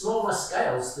at smaller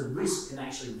scales, the risk can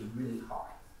actually be really high.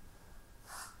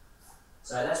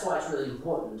 So that's why it's really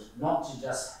important not to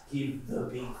just give the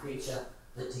big picture,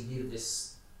 but to give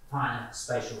this finer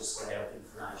spatial scale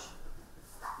information.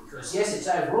 Because yes, it's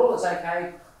overall it's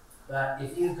okay, but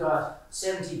if you've got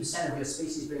 70% of your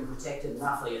species being protected,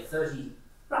 roughly a third of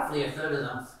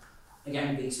them are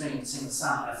going to be experiencing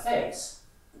some effects,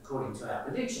 according to our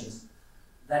predictions,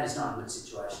 that is not a good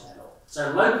situation at all.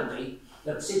 So locally,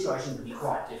 the situation would be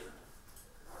quite different.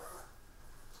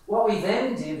 What we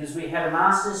then did was we had a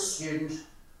master's student,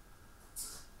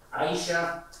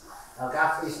 Aisha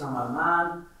Al-Ghafri from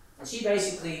Oman, and she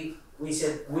basically, we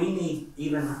said, we need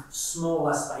even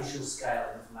smaller spatial scale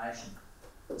information.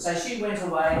 So she went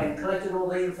away and collected all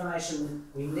the information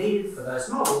we needed for those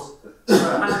models for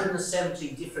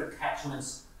 170 different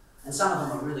catchments, and some of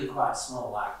them are really quite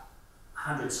small, like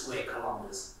 100 square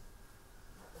kilometres.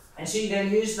 And she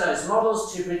then used those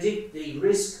models to predict the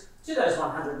risk to those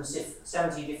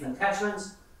 170 different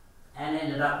catchments and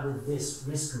ended up with this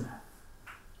risk map.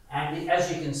 And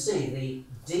as you can see, the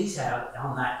detail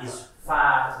on that is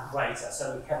far greater,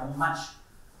 so we have a much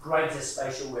greater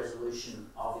spatial resolution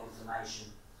of information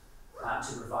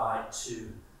to provide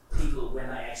to people when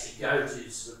they actually go to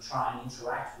sort of try and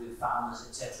interact with farmers,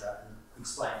 etc., and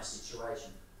explain the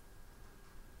situation.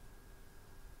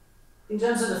 In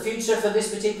terms of the future for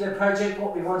this particular project,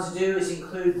 what we want to do is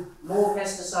include more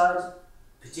pesticides,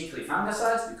 particularly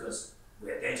fungicides, because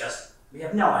we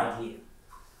have no idea.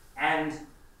 And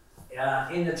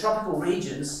in the tropical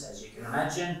regions, as you can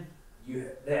imagine, you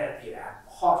have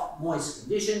hot, moist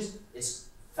conditions. It's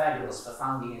fabulous for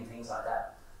fungi and things like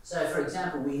that. So for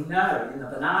example, we know in the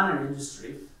banana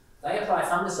industry, they apply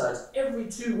fungicides every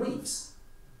 2 weeks.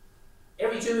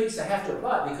 Every 2 weeks they have to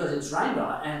apply it because it's rained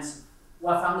on it, and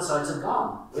well, fungicides have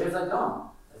gone. Where have they gone?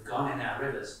 They've gone in our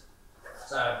rivers.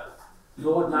 So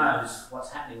Lord knows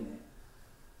what's happening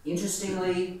there.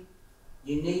 Interestingly,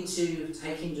 you need to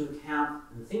take into account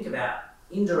and think about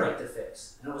indirect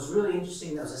effects. And it was really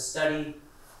interesting, there was a study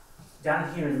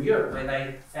done here in Europe where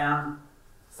they found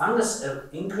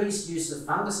increased use of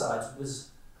fungicides was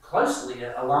closely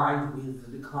aligned with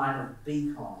the decline of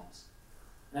bee colonies.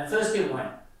 And at first people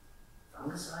went,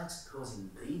 fungicides causing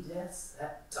bee deaths?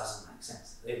 That doesn't make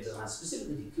sense. They're designed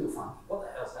specifically to kill fungi. What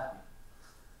the hell's that mean?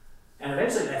 And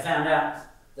eventually they found out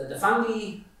that the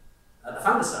fungicide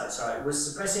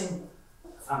was suppressing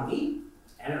fungi,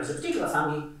 and it was a particular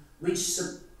fungi which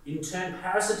in turn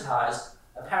parasitized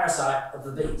a parasite of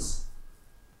the bees.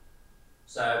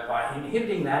 So by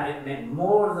inhibiting that, it meant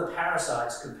more of the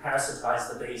parasites could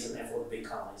parasitize the bees, and therefore the bee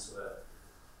colonies were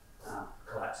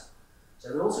collapsing.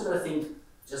 So we've also got to think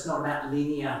just not about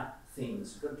linear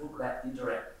things, we've got to talk about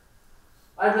indirect.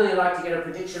 I'd really like to get a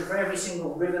prediction for every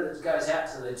single river that goes out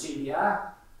to the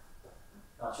GBR.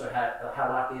 Not sure how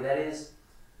likely that is.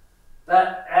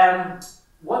 But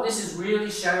what this is really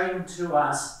showing to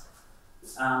us,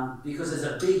 because there's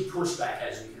a big pushback,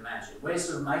 as you can imagine, we're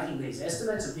sort of making these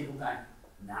estimates and people going,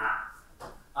 nah,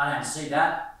 I don't see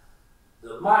that.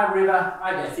 My river,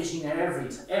 I go fishing there every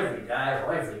day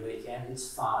or every weekend,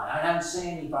 it's fine. I don't see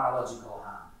any biological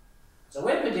harm. So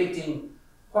we're predicting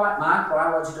quite marked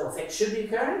biological effects should be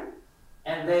occurring,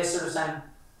 and they're sort of saying,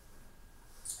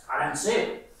 I don't see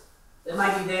it. Then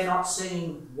maybe they're not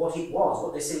seeing what it was.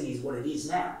 What they're seeing is what it is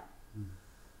now.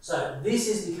 So this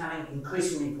is becoming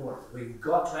increasingly important. We've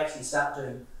got to actually start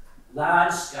doing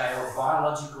large-scale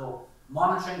biological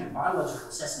monitoring and biological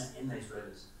assessment in these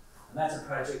rivers. And that's a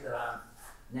project that I'm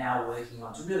now working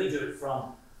on to really do it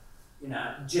from,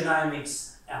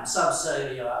 genomics,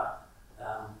 subcellular,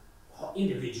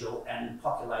 individual and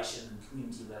population and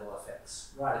community level effects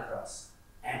right across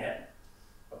and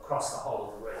across the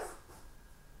whole of the reef.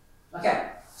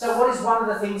 Okay, so what is one of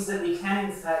the things that we can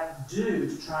in fact do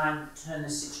to try and turn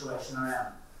this situation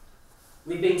around?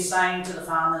 We've been saying to the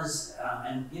farmers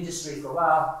and industry for a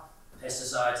while,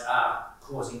 pesticides are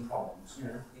causing problems,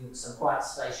 in some quite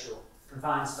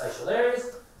confined spatial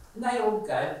areas, and they all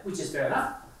go, which is fair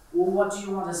enough, well, what do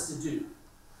you want us to do?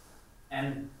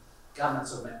 And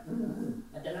governments all went,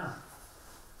 I don't know.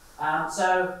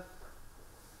 So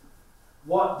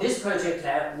what this project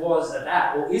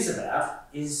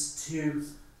is to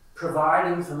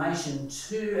provide information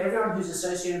to everyone who's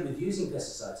associated with using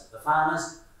pesticides, the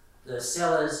farmers, the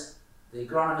sellers, the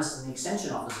agronomists and the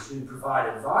extension officers who provide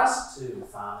advice to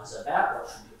farmers about what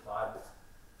should be applied,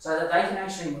 so that they can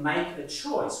actually make a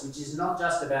choice, which is not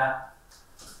just about,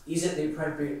 is it the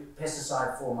appropriate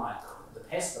pesticide for the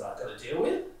pest that I've got to deal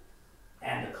with,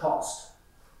 and the cost,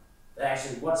 but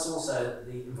actually what's also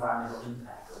the environmental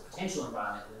impact or potential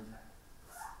environmental impact.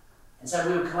 And so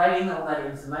we were collating all that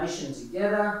information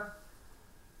together,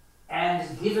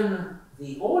 and given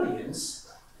the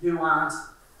audience who aren't,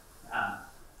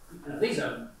 these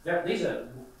are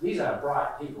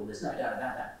bright people, there's no doubt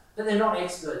about that, but they're not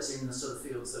experts in the sort of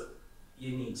fields that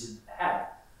you need to have.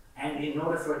 And in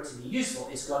order for it to be useful,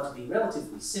 it's got to be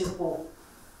relatively simple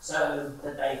so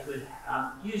that they could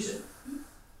use it.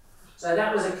 So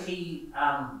that was a key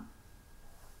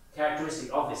characteristic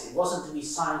of this. It wasn't to be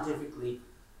scientifically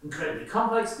incredibly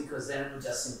complex, because then it would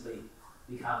just simply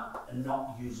become a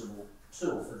not usable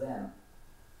tool for them.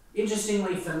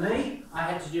 Interestingly for me, I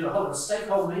had to do a whole lot of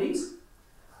stakeholder meetings,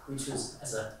 which was,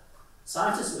 as a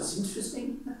scientist, was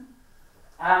interesting.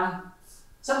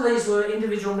 Some of these were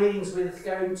individual meetings with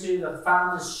going to the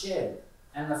farmer's shed,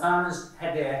 and the farmers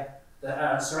had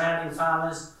the surrounding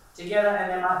farmers together,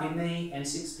 and there might be me and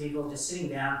 6 people just sitting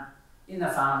down in the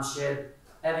farm shed,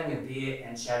 having a beer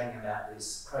and chatting about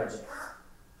this project.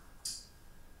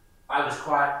 I was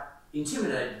quite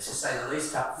intimidated, to say the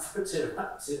least, at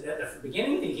the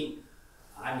beginning, thinking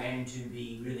I'm going to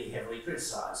be really heavily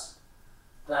criticised.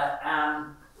 But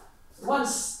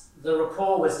once the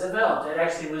rapport was developed, it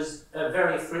actually was a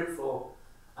very fruitful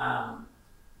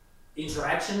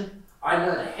interaction. I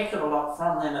learned a heck of a lot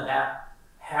from them about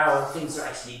how things are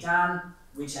actually done,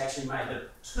 which actually made the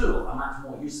tool a much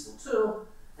more useful tool,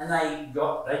 and they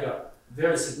got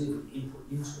very significant input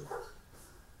into it.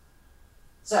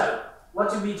 So,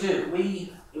 what did we do?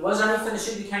 It was only for the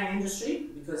sugarcane industry,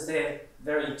 because they're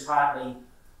very tightly,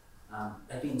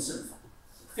 they've been sort of,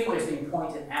 fingers being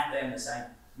pointed at them and saying,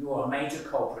 you are a major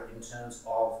culprit in terms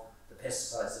of the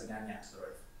pesticides that are going out to the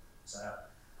reef. So,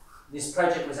 this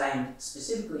project was aimed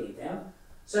specifically at them.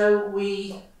 So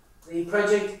the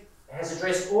project has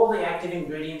addressed all the active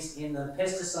ingredients in the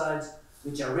pesticides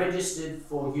which are registered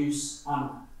for use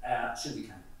on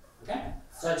sugarcane. Okay?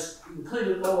 So it's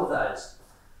included all of those.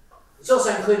 It's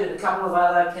also included a couple of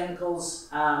other chemicals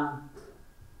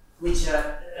which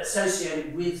are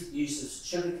associated with use of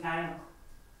sugarcane,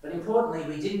 but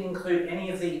importantly, we didn't include any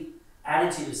of the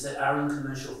additives that are in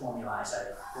commercial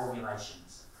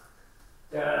formulations.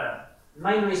 The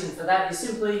main reason for that is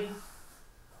simply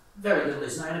very little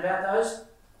is known about those.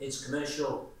 It's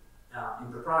commercial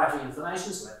and proprietary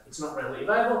information, so it's not readily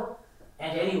available.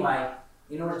 And anyway,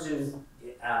 in order to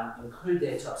include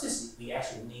their toxicity, we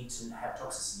actually need to have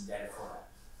toxicity data for that.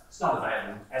 It's not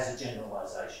available as a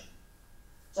generalisation.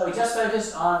 So we just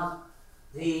focused on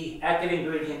the active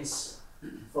ingredients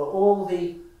for all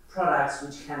the products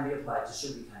which can be applied to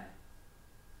sugarcane.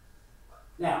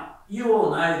 Now, you all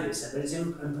know this, but it's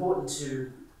important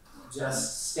to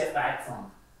just step back from.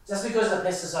 Just because the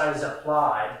pesticide is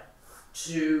applied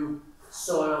to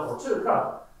soil or to a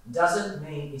crop doesn't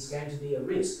mean it's going to be a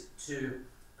risk to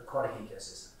aquatic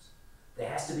ecosystems. There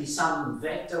has to be some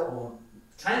vector or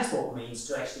transport means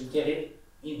to actually get it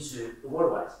into the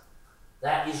waterways.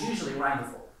 That is usually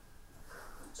rainfall.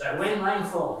 So when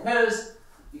rainfall occurs,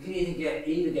 you can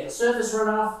either get surface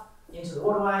runoff into the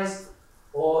waterways,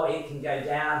 or it can go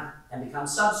down and become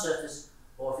subsurface,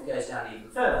 or if it goes down even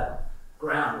further,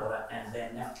 groundwater, and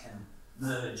then that can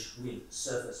merge with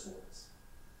surface waters.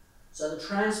 So the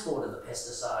transport of the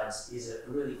pesticides is a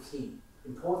really key,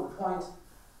 important point.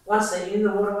 Once they're in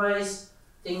the waterways,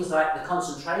 things like the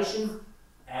concentration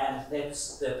and their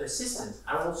persistence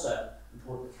are also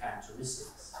important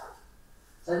characteristics.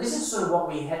 So this is sort of what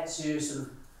we had to sort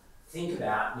of think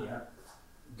about,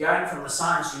 going from the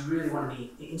science, you really want to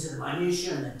be into the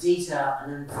minutiae and the detail,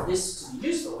 and then for this to be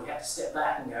useful, we have to step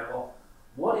back and go, well,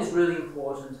 what is really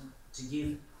important to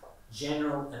give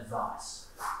general advice?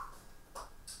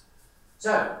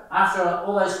 So, after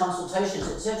all those consultations,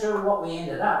 etc., what we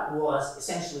ended up was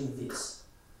essentially this.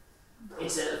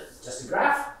 It's just a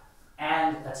graph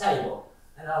and a table,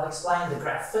 and I'll explain the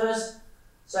graph first.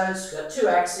 So it's got two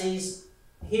axes.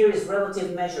 Here is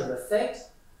relative measure of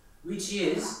effect, which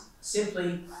is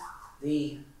simply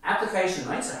the application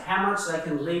rate, so how much they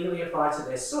can legally apply to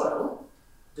their soil,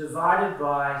 divided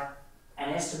by an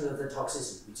estimate of the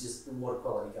toxicity, which is the water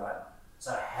quality guideline.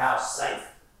 So how safe,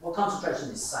 what concentration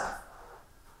is safe.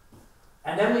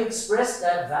 And then we express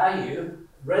that value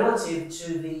relative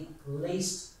to the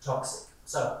least toxic.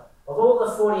 So of all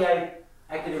the 48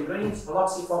 active ingredients,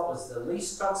 haloxyphop was the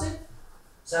least toxic.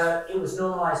 So it was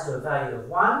normalised to a value of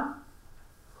 1.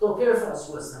 Chlorpyrifos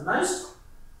was the most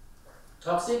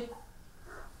toxic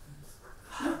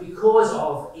because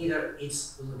of either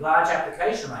its large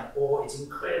application rate or it's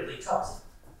incredibly toxic.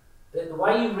 But the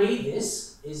way you read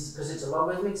this is, because it's a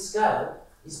logarithmic scale,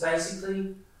 is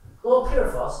basically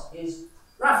chlorpyrifos is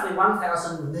roughly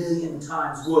 1,000 million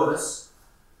times worse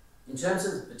in terms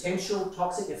of potential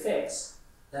toxic effects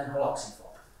than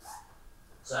haloxyphop.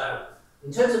 So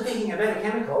in terms of picking a better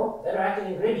chemical, better active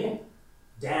ingredient,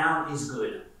 down is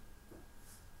good.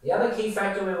 The other key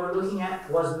factor we were looking at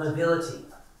was mobility,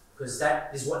 because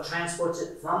that is what transports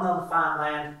it from the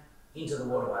farmland into the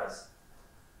waterways.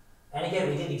 And again,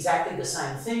 we did exactly the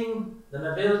same thing. The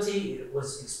mobility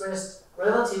was expressed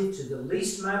relative to the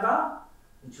least mobile,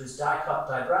 which was dicot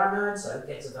dibromo, so it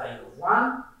gets a value of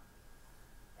 1.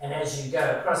 And as you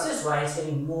go across this way, it's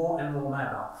getting more and more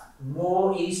mobile,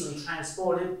 more easily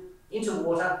transported into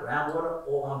water, groundwater,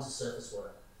 or onto surface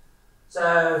water.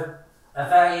 So a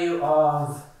value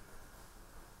of,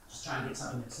 just try and get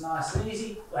something that's nice and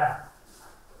easy. Well,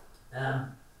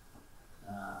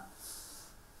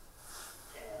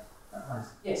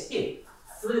 yes, here,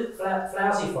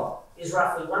 flousyphop is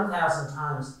roughly 1,000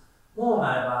 times more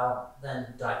mobile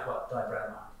than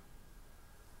dibromide.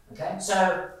 Okay,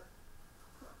 so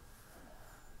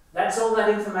that's all that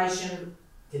information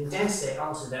condensed there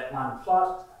onto that one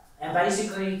plot, and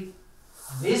basically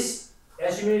this,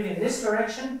 as you move in this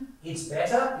direction, it's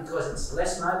better because it's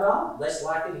less mobile, less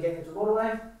likely to get into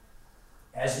waterway.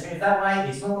 As you move that way,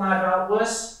 it's more mobile,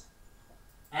 worse.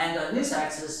 And on this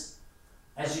axis,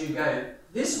 as you go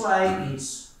this way,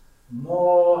 it's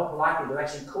more likely to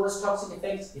actually cause toxic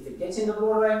effects if it gets into the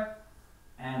waterway,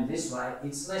 and this way,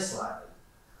 it's less likely.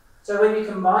 So when you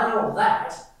combine all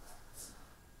that,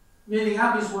 moving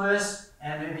up is worse,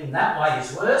 and moving that way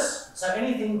is worse. So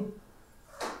anything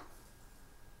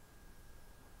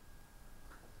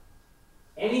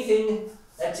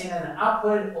that's in an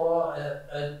upward or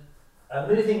a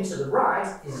moving to the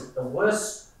right is a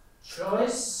worse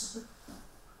choice.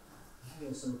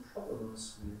 having some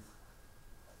problems with.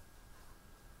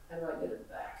 How do I get it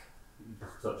back? You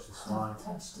just touch the slide.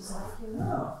 Touch to side here,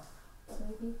 Oh.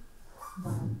 maybe.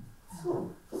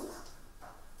 Cool.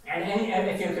 And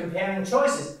if you're comparing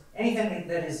choices, anything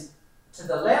that is to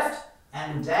the left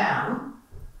and down,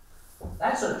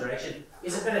 that sort of direction,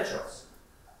 is a better choice.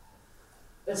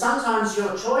 But sometimes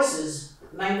your choices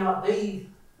may not be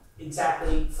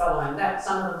exactly following that.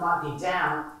 Some of them might be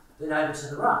down, then over to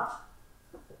the right.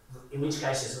 In which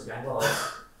case you're going, well,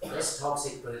 it's less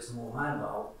toxic, but it's more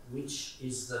mobile. Which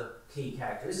is the key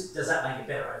characteristic? Does that make it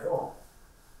better overall?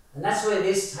 And that's where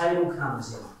this table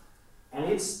comes in. And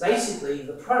it's basically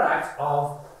the product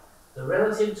of the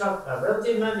relative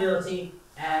mobility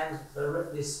and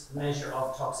this measure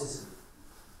of toxicity.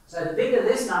 So the bigger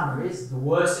this number is, the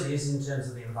worse it is in terms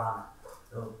of the environment.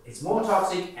 So it's more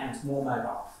toxic and it's more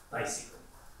mobile, basically.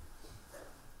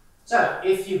 So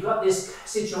if you've got this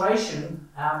situation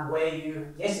where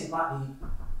yes, it might be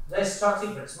less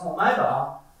toxic, but it's more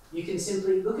mobile, you can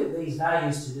simply look at these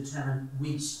values to determine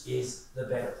which is the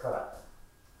better product.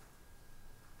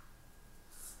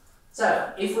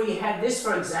 So if we had this,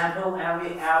 for example,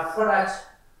 our product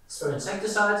for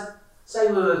insecticides, say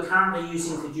we were currently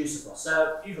using caducephos.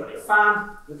 So you've got your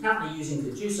farm, you're currently using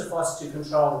caducephos to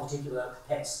control a particular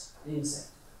pest, an insect.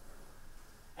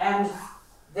 And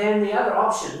then the other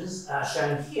options are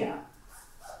shown here.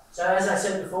 So as I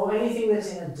said before, anything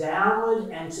that's in a downward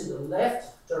and to the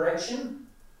left direction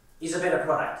is a better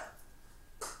product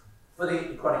for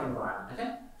the aquatic environment,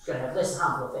 okay? It's going to have less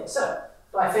harmful effects. So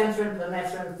bifenthrin,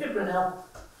 permethrin, fipronil,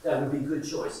 they would be good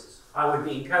choices. I would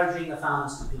be encouraging the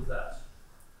farmers to pick those.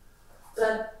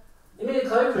 But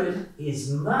imidacloprid is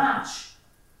much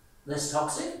less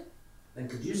toxic than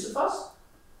caducephos.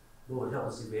 Lord help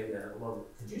us if we ever have a lot of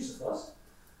caducephos,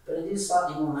 but it is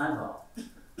slightly more mobile,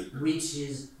 which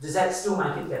is, does that still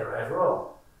make it better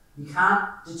overall? You can't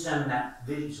determine that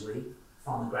visually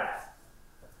from the graph.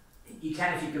 You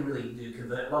can if you can really do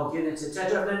convert log units,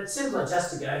 etc., but it's simpler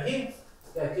just to go here,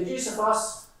 go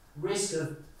caducephos, risk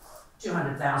of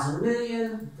 200,000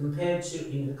 million compared to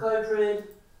imidacloprid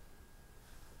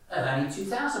of only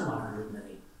 2,100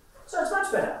 million. So it's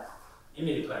much better.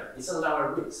 Imidacloprid, it's a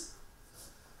lower risk.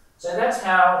 So that's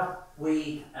how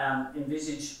we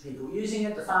envisage people using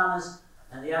it. The farmers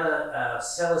and the other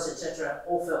sellers, etc.,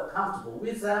 all felt comfortable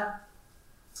with that.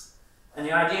 And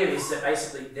the idea is that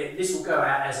basically this will go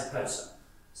out as a poster.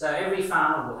 So every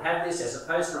farmer will have this as a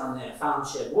poster on their farm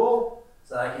shed wall,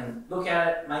 so they can look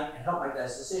at it, help make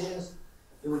those decisions.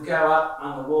 It would go up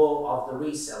on the wall of the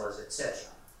resellers, etc.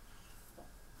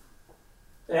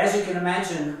 But as you can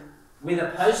imagine, with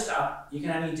a poster, you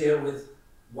can only deal with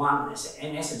one,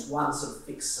 in essence, one sort of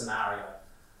fixed scenario.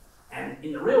 And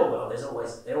in the real world,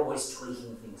 they're always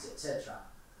tweaking things, etc.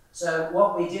 So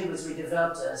what we did was we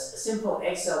developed a simple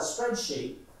Excel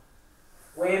spreadsheet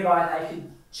whereby they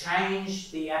could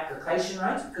change the application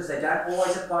rate, because they don't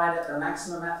always apply it at the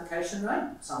maximum application rate.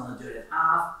 Some of them do it at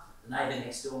half. The neighbour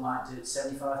next door might do it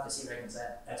 75 because he reckons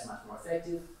that's much more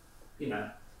effective. You know.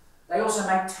 They also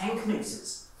make tank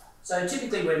mixes. So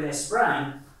typically when they're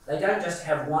spraying, they don't just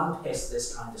have one pest they're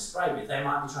trying to spray with. They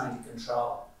might be trying to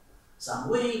control some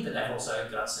weed, but they've also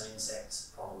got some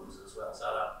insects problems as well. So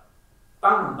they'll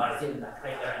bung them both in and they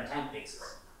create their own tank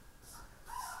mixes.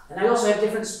 And they also have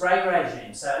different spray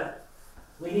regimes. So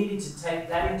we needed to take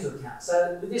that into account.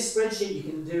 So with this spreadsheet, you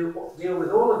can deal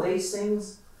with all of these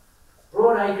things.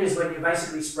 Broad acre is when you're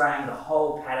basically spraying the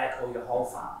whole paddock or your whole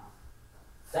farm.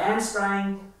 Band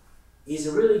spraying is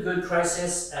a really good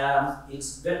process.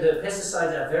 The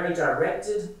pesticides are very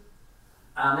directed.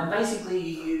 And basically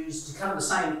you use, to cover the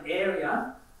same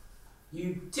area,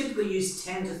 you typically use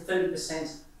 10 to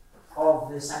 30%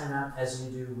 of the same amount as you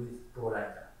do with broad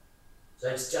acre. So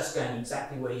it's just going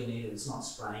exactly where you need it. It's not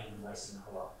spraying and wasting a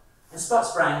whole lot. And spot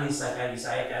spraying is okay, you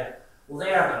say, okay, well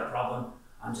there I've got a problem.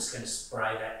 I'm just going to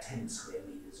spray that 10 square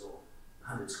metres or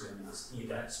 100 square metres, and you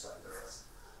don't spray the rest.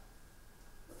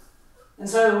 And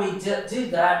so we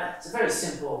did that. It's a very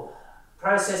simple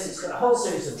process. It's got a whole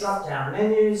series of drop-down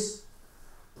menus.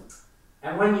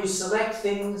 And when you select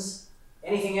things,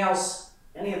 anything else,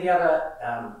 any of the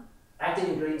other active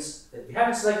ingredients that you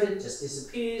haven't selected just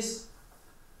disappears.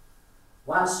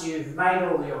 Once you've made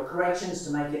all your corrections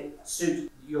to make it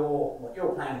suit what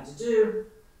you're planning to do,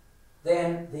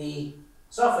 then the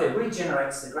software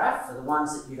regenerates the graph for the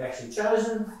ones that you've actually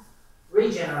chosen,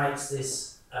 regenerates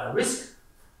this risk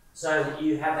so that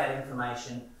you have that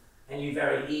information and you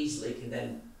very easily can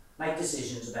then make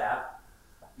decisions about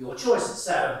your choices.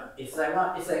 So if they're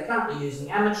currently using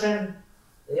Amatrin,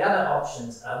 the other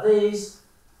options are these,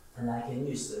 and they can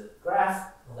use the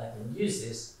graph or they can use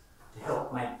this to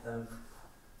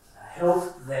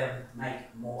help them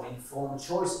make more informed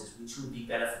choices, which would be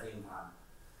better for the environment.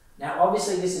 Now,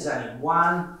 obviously, this is only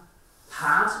one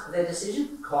part of their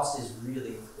decision. Cost is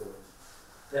really important.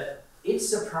 But it's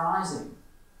surprising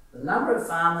the number of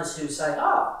farmers who say,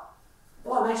 oh,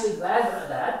 well, I'm actually glad about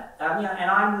that, and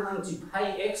I'm willing to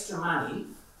pay extra money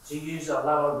to use a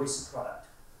lower risk product.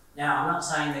 Now, I'm not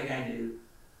saying they're going to,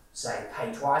 say,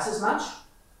 pay twice as much,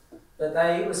 but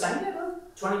they were saying, yeah, well,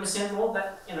 20% more,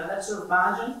 that sort of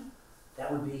margin,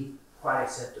 that would be quite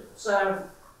acceptable. So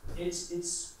it's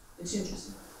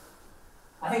interesting.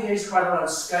 I think there is quite a lot of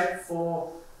scope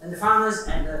for, and the farmers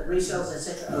and the resellers,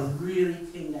 etc., are really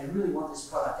keen. They really want this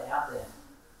product out there.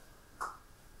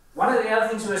 One of the other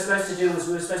things we were supposed to do was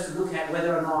we were supposed to look at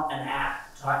whether or not an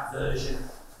app type version,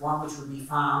 one which would be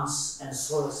farms and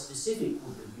soil specific,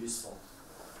 would be useful.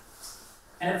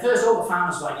 And at first all the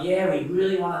farmers were like, yeah, we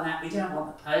really want an app, we don't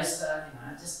want the poster,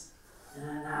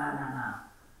 no.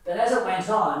 But as it went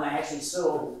on and they actually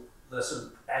saw the sort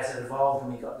of, as it evolved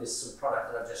and we got this sort of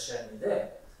product that I've just shown you there,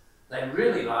 they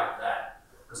really liked that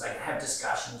because they could have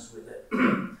discussions with it.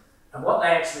 And what they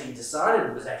actually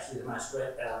decided was actually the most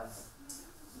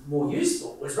more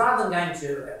useful was rather than going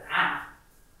to an app,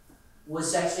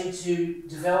 was actually to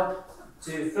develop,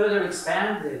 to further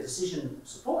expand their decision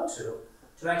support tool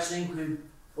to actually include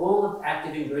all the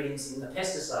active ingredients in the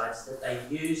pesticides that they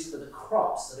use for the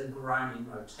crops that are grown in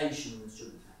rotation with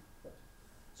sugarcane.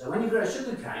 So when you grow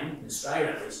sugarcane, in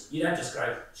Australia at least, you don't just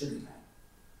grow sugarcane.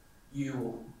 You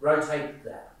will rotate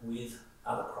that with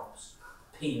other crops,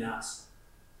 peanuts,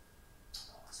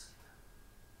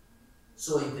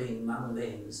 soybean, mung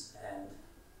beans, and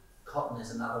cotton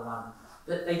is another one.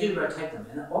 But they do rotate them,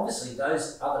 and obviously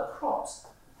those other crops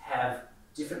have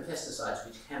different pesticides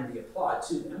which can be applied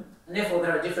to them, and therefore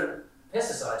there are different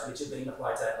pesticides which are being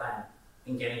applied to that land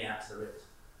and getting out to the rivers.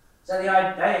 So they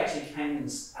actually came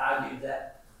and argued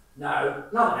that, no,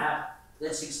 not an app,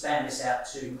 let's expand this out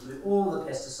to include all the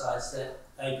pesticides that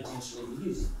they potentially be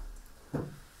using.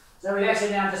 So we've actually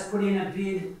now just put in a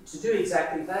bid to do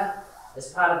exactly that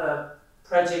as part of a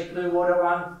Project Blue Water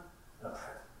one.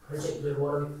 Project Blue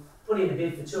Water, we put in a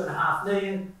bid for $2.5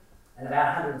 million, and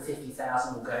about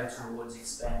 $150,000 will go towards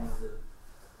expanding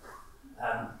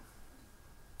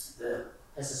the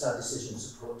pesticide decision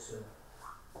support tool.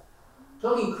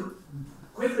 Talking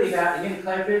quickly about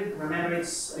imidacloprid, remember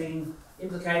it's been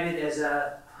implicated as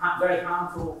a very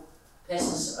harmful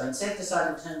pesticide,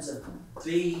 insecticide in terms of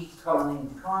bee colony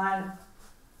decline.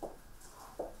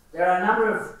 There are a number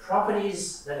of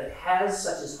properties that it has,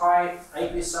 such as high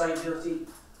aqueous solubility,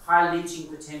 high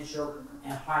leaching potential,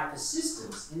 and high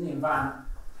persistence in the environment,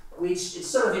 which it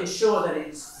sort of ensure that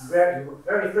it's very,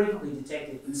 very frequently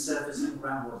detected in surface and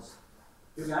groundwaters.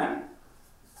 You're going?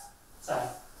 So,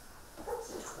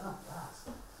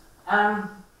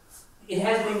 it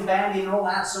has been banned in all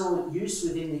outside use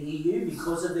within the EU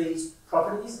because of these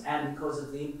properties and because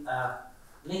of the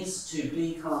links to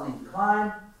bee colony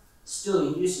decline. Still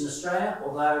in use in Australia,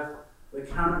 although we're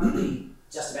currently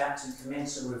just about to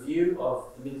commence a review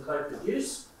of imidacloprid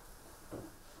use.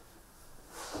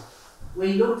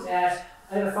 We looked at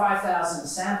over 5,000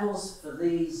 samples for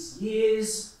these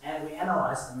years and we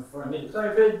analysed them for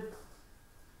imidacloprid.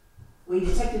 We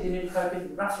detected imidacloprid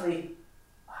in roughly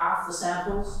half the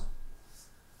samples.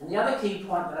 And the other key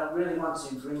point that I really want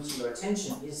to bring to your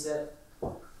attention is that,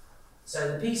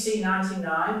 so the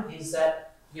PC99 is that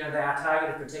they are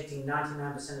targeted protecting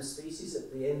 99% of species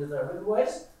at the end of their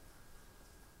riverways.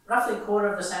 Roughly a quarter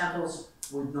of the samples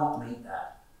would not meet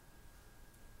that.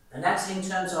 And that's in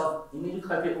terms of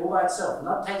imidacloprid all by itself,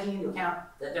 not taking into account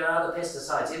that there are other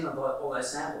pesticides in all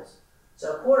those samples.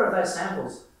 So a quarter of those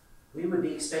samples, we would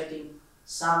be expecting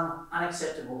some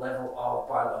unacceptable level of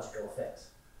biological effects.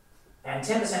 And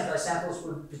 10% of those samples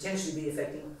would potentially be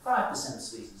affecting 5% of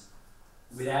species,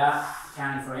 without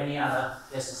accounting for any other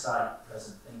pesticide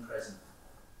being present.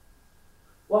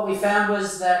 What we found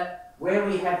was that where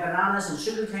we had bananas and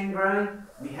sugarcane growing,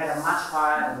 we had a much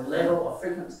higher level of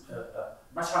frequency,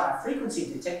 much higher frequency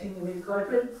of detecting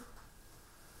imidacloprid.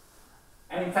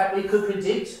 And in fact, we could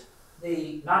predict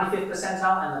the 95th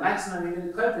percentile and the maximum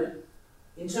imidacloprid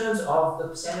in terms of the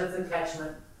percent of the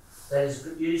catchment that is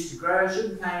used to grow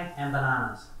sugarcane and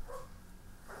bananas.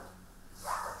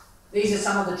 These are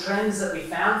some of the trends that we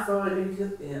found for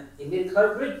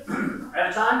imidacloprid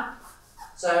over time.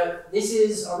 So this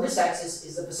is, on this axis,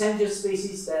 is the percentage of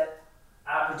species that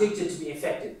are predicted to be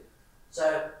affected.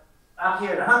 So up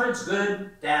here at 100 is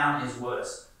good, down is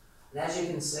worse. And as you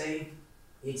can see,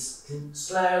 it's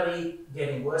slowly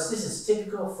getting worse. This is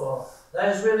typical for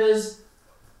those rivers.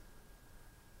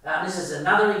 This is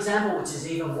another example which is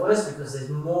even worse because there's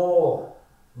more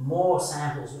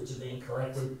samples which are being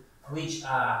collected which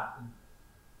are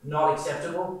not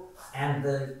acceptable, and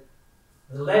the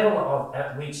level of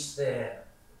at which the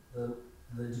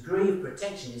degree of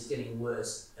protection is getting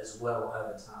worse as well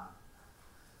over time.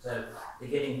 So they're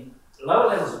getting lower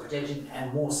levels of protection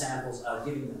and more samples are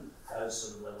giving them those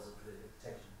sort of levels of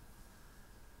protection.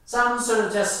 Some sort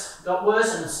of just got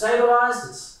worse and stabilised.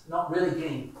 It's not really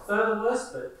getting further worse,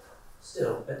 but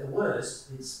still, at the worst,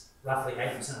 it's roughly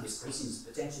 80% of the species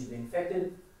potentially being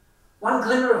affected. One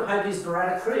glimmer of hope is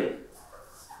Barada Creek.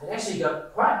 It actually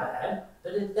got quite bad,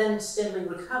 but it then steadily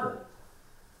recovered.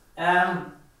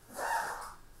 There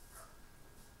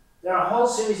are a whole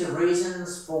series of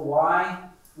reasons for why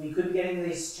we could be getting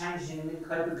these changes in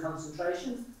imidacloprid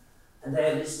concentration, and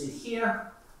they are listed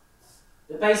here.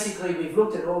 But basically, we've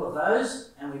looked at all of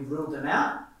those and we've ruled them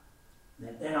out.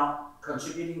 They're not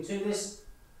contributing to this.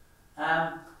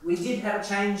 We did have a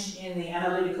change in the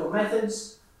analytical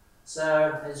methods.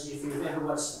 So, if you remember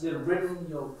what's Little Britain,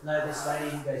 you'll know this lady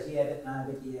who goes, yeah, but no,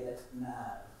 but yeah, but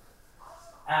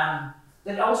no.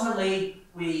 Then ultimately,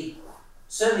 we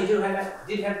certainly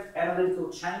did have analytical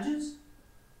changes.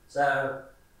 So,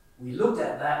 we looked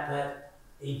at that, but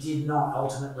it did not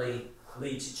ultimately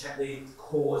lead to the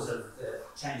cause of the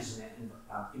changes in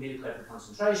imidacloprid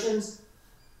concentrations.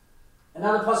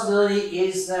 Another possibility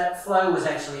is that flow was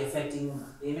actually affecting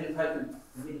the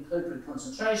imidacloprid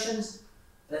concentrations,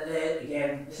 but there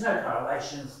again, there's no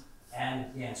correlation,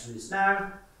 and the answer is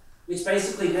no, which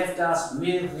basically left us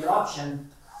with the option,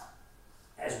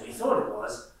 as we thought it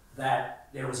was, that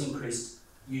there was increased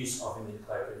use of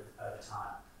imidacloprid over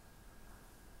time.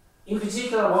 In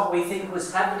particular, what we think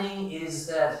was happening is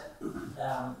that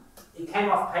it came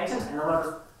off patent and a lot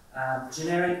of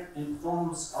generic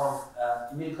forms of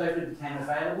imidacloprid became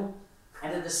available,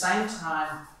 and at the same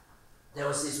time there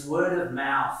was this word of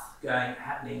mouth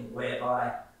happening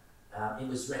whereby it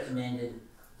was recommended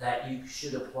that you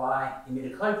should apply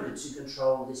imidacloprid to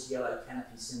control this yellow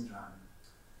canopy syndrome.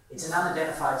 It's an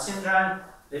unidentified syndrome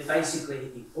that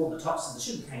basically all the tops of the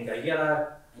sugarcane go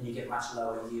yellow and you get much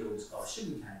lower yields of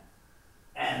sugarcane.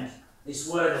 And this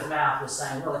word of mouth was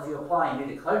saying, well, if you apply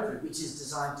imidacloprid, which is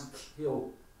designed to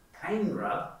kill cane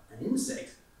grub, an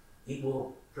insect, it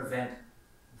will prevent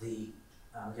the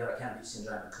yellow canopy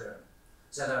syndrome occurring.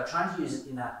 So they were trying to use it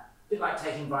in a bit like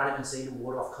taking vitamin C to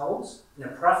ward off colds, in a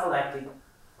prophylactic,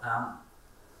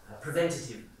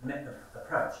 preventative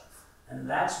approach. And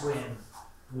that's when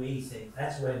the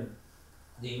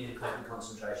imidacloprid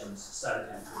concentrations started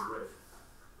going through the roof.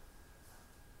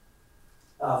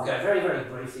 I'll go very, very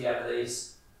briefly over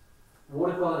these.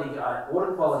 Water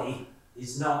quality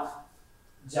is not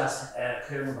just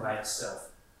occurring by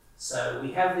itself. So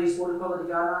we have these water quality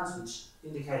guidelines which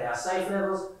indicate our safe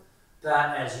levels,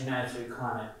 but as you know, through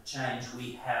climate change,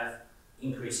 we have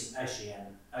increasing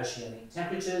oceanic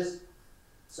temperatures.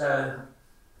 So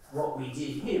what we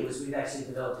did here was we've actually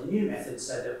developed a new method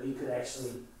so that we could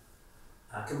actually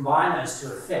combine those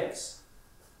two effects,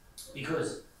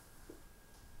 because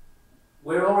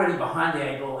we're already behind the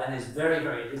 8 ball and there's very,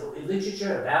 very little in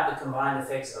literature about the combined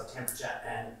effects of temperature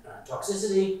and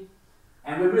toxicity,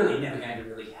 and we're really never going to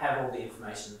really have all the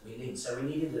information that we need. So we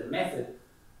needed a method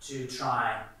to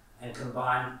try and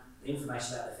combine the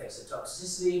information about the effects of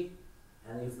toxicity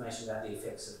and the information about the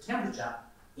effects of temperature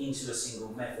into a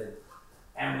single method,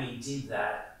 and we did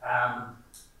that.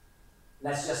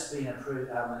 That's just been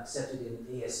approved, accepted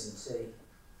in ES&T.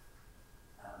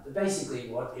 But basically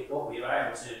what we were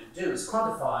able to do is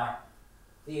quantify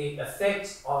the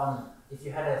effect on, if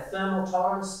you had a thermal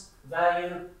tolerance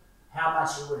value, how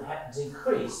much it would have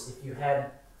decreased if you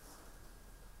had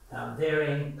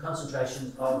varying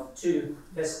concentrations of two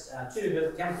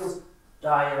chemicals,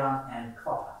 diuron and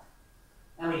copper.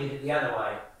 And we did it the other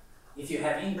way. If you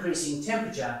have increasing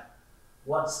temperature,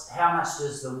 how much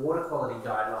does the water quality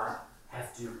guideline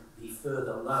have to be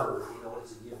further lowered in order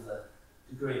to give the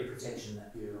degree of protection that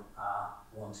you are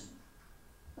wanting?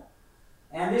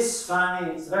 And this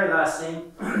finally, it's the very last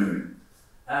thing.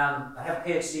 I have a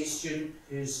PhD student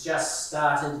who's just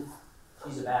started.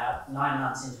 She's about 9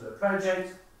 months into her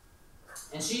project,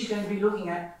 and she's going to be looking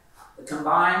at the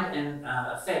combined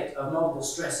effect of multiple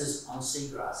stresses on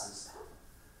seagrasses.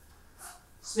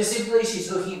 Specifically,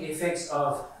 she's looking at the effects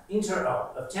of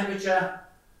temperature,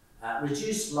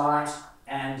 reduced light,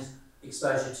 and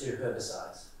exposure to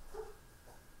herbicides.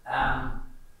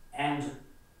 And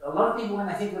a lot of people, when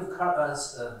they think of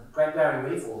Great Barrier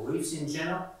Reef or reefs in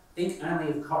general, think only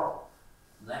of coral.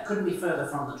 That couldn't be further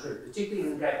from the truth. Particularly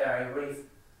in the Great Barrier Reef,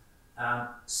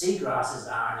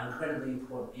 seagrasses are an incredibly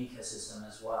important ecosystem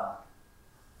as well.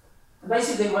 And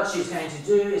basically what she's going to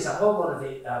do is a whole lot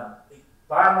of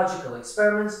biological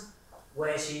experiments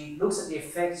where she looks at the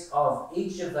effects of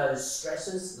each of those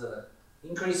stresses, the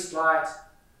increased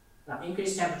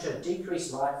temperature,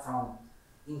 decreased light from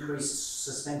increased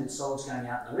suspended solids going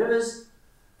out in the rivers,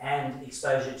 and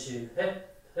exposure to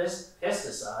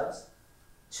pesticides,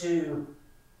 to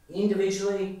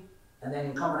individually and then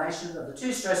in combination of the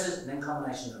two stresses and then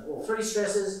combination of all three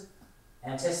stresses,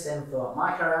 and test them for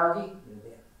microalgae,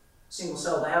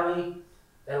 single-celled algae,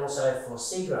 but also for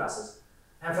seagrasses.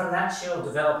 And from that she'll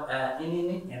develop an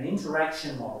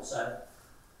interaction model. So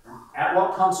at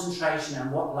what concentration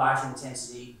and what light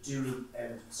intensity do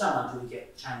we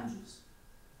get changes?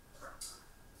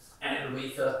 And it'll be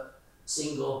for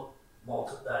single,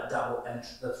 double, and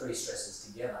the three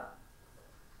stresses together.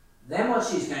 Then what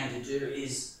she's going to do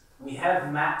is, we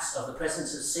have maps of the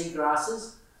presence of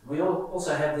seagrasses. We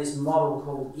also have this model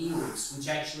called ERIFS, which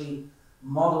actually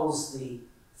models the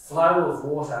flow of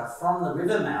water from the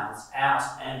river mouths out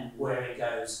and where it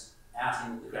goes out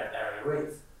into the Great Barrier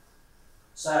Reef.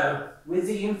 So with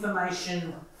the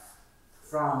information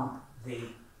from the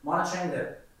monitoring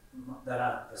that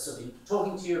I've sort of been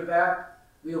talking to you about,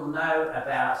 we will know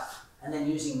about, and then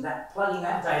using that, plugging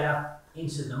that data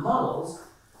into the models,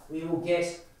 we will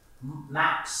get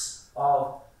maps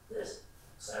of this.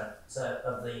 So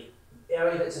of the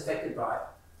area that's affected by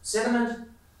sediment,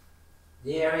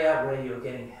 the area where you're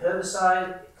getting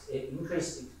herbicide,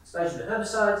 increased exposure to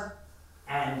herbicides,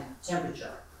 and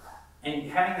temperature.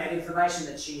 And having that information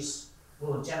that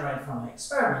will generate from the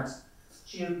experiments,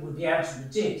 she would be able to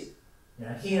predict,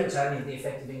 here it's only the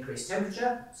effect of increased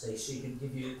temperature, so she can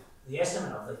give you the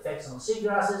estimate of the effects on the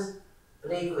seagrasses,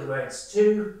 but equally where it's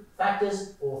 2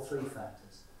 factors or 3 factors.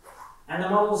 And the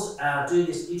models do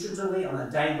this iteratively on a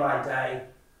day-by-day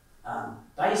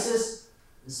basis,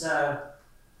 and so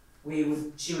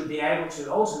she would be able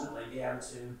to ultimately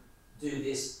do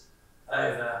this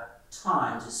over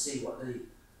time to see what the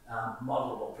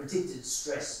model or predicted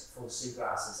stress for the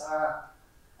seagrasses are,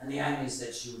 and the aim is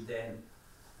that she would then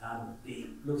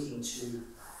be looking to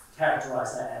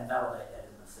characterise that and validate that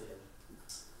in the field.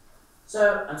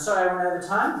 So I'm sorry I went over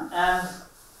time,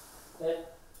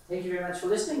 but thank you very much for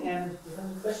listening, and if you have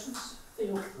any questions,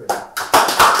 feel free.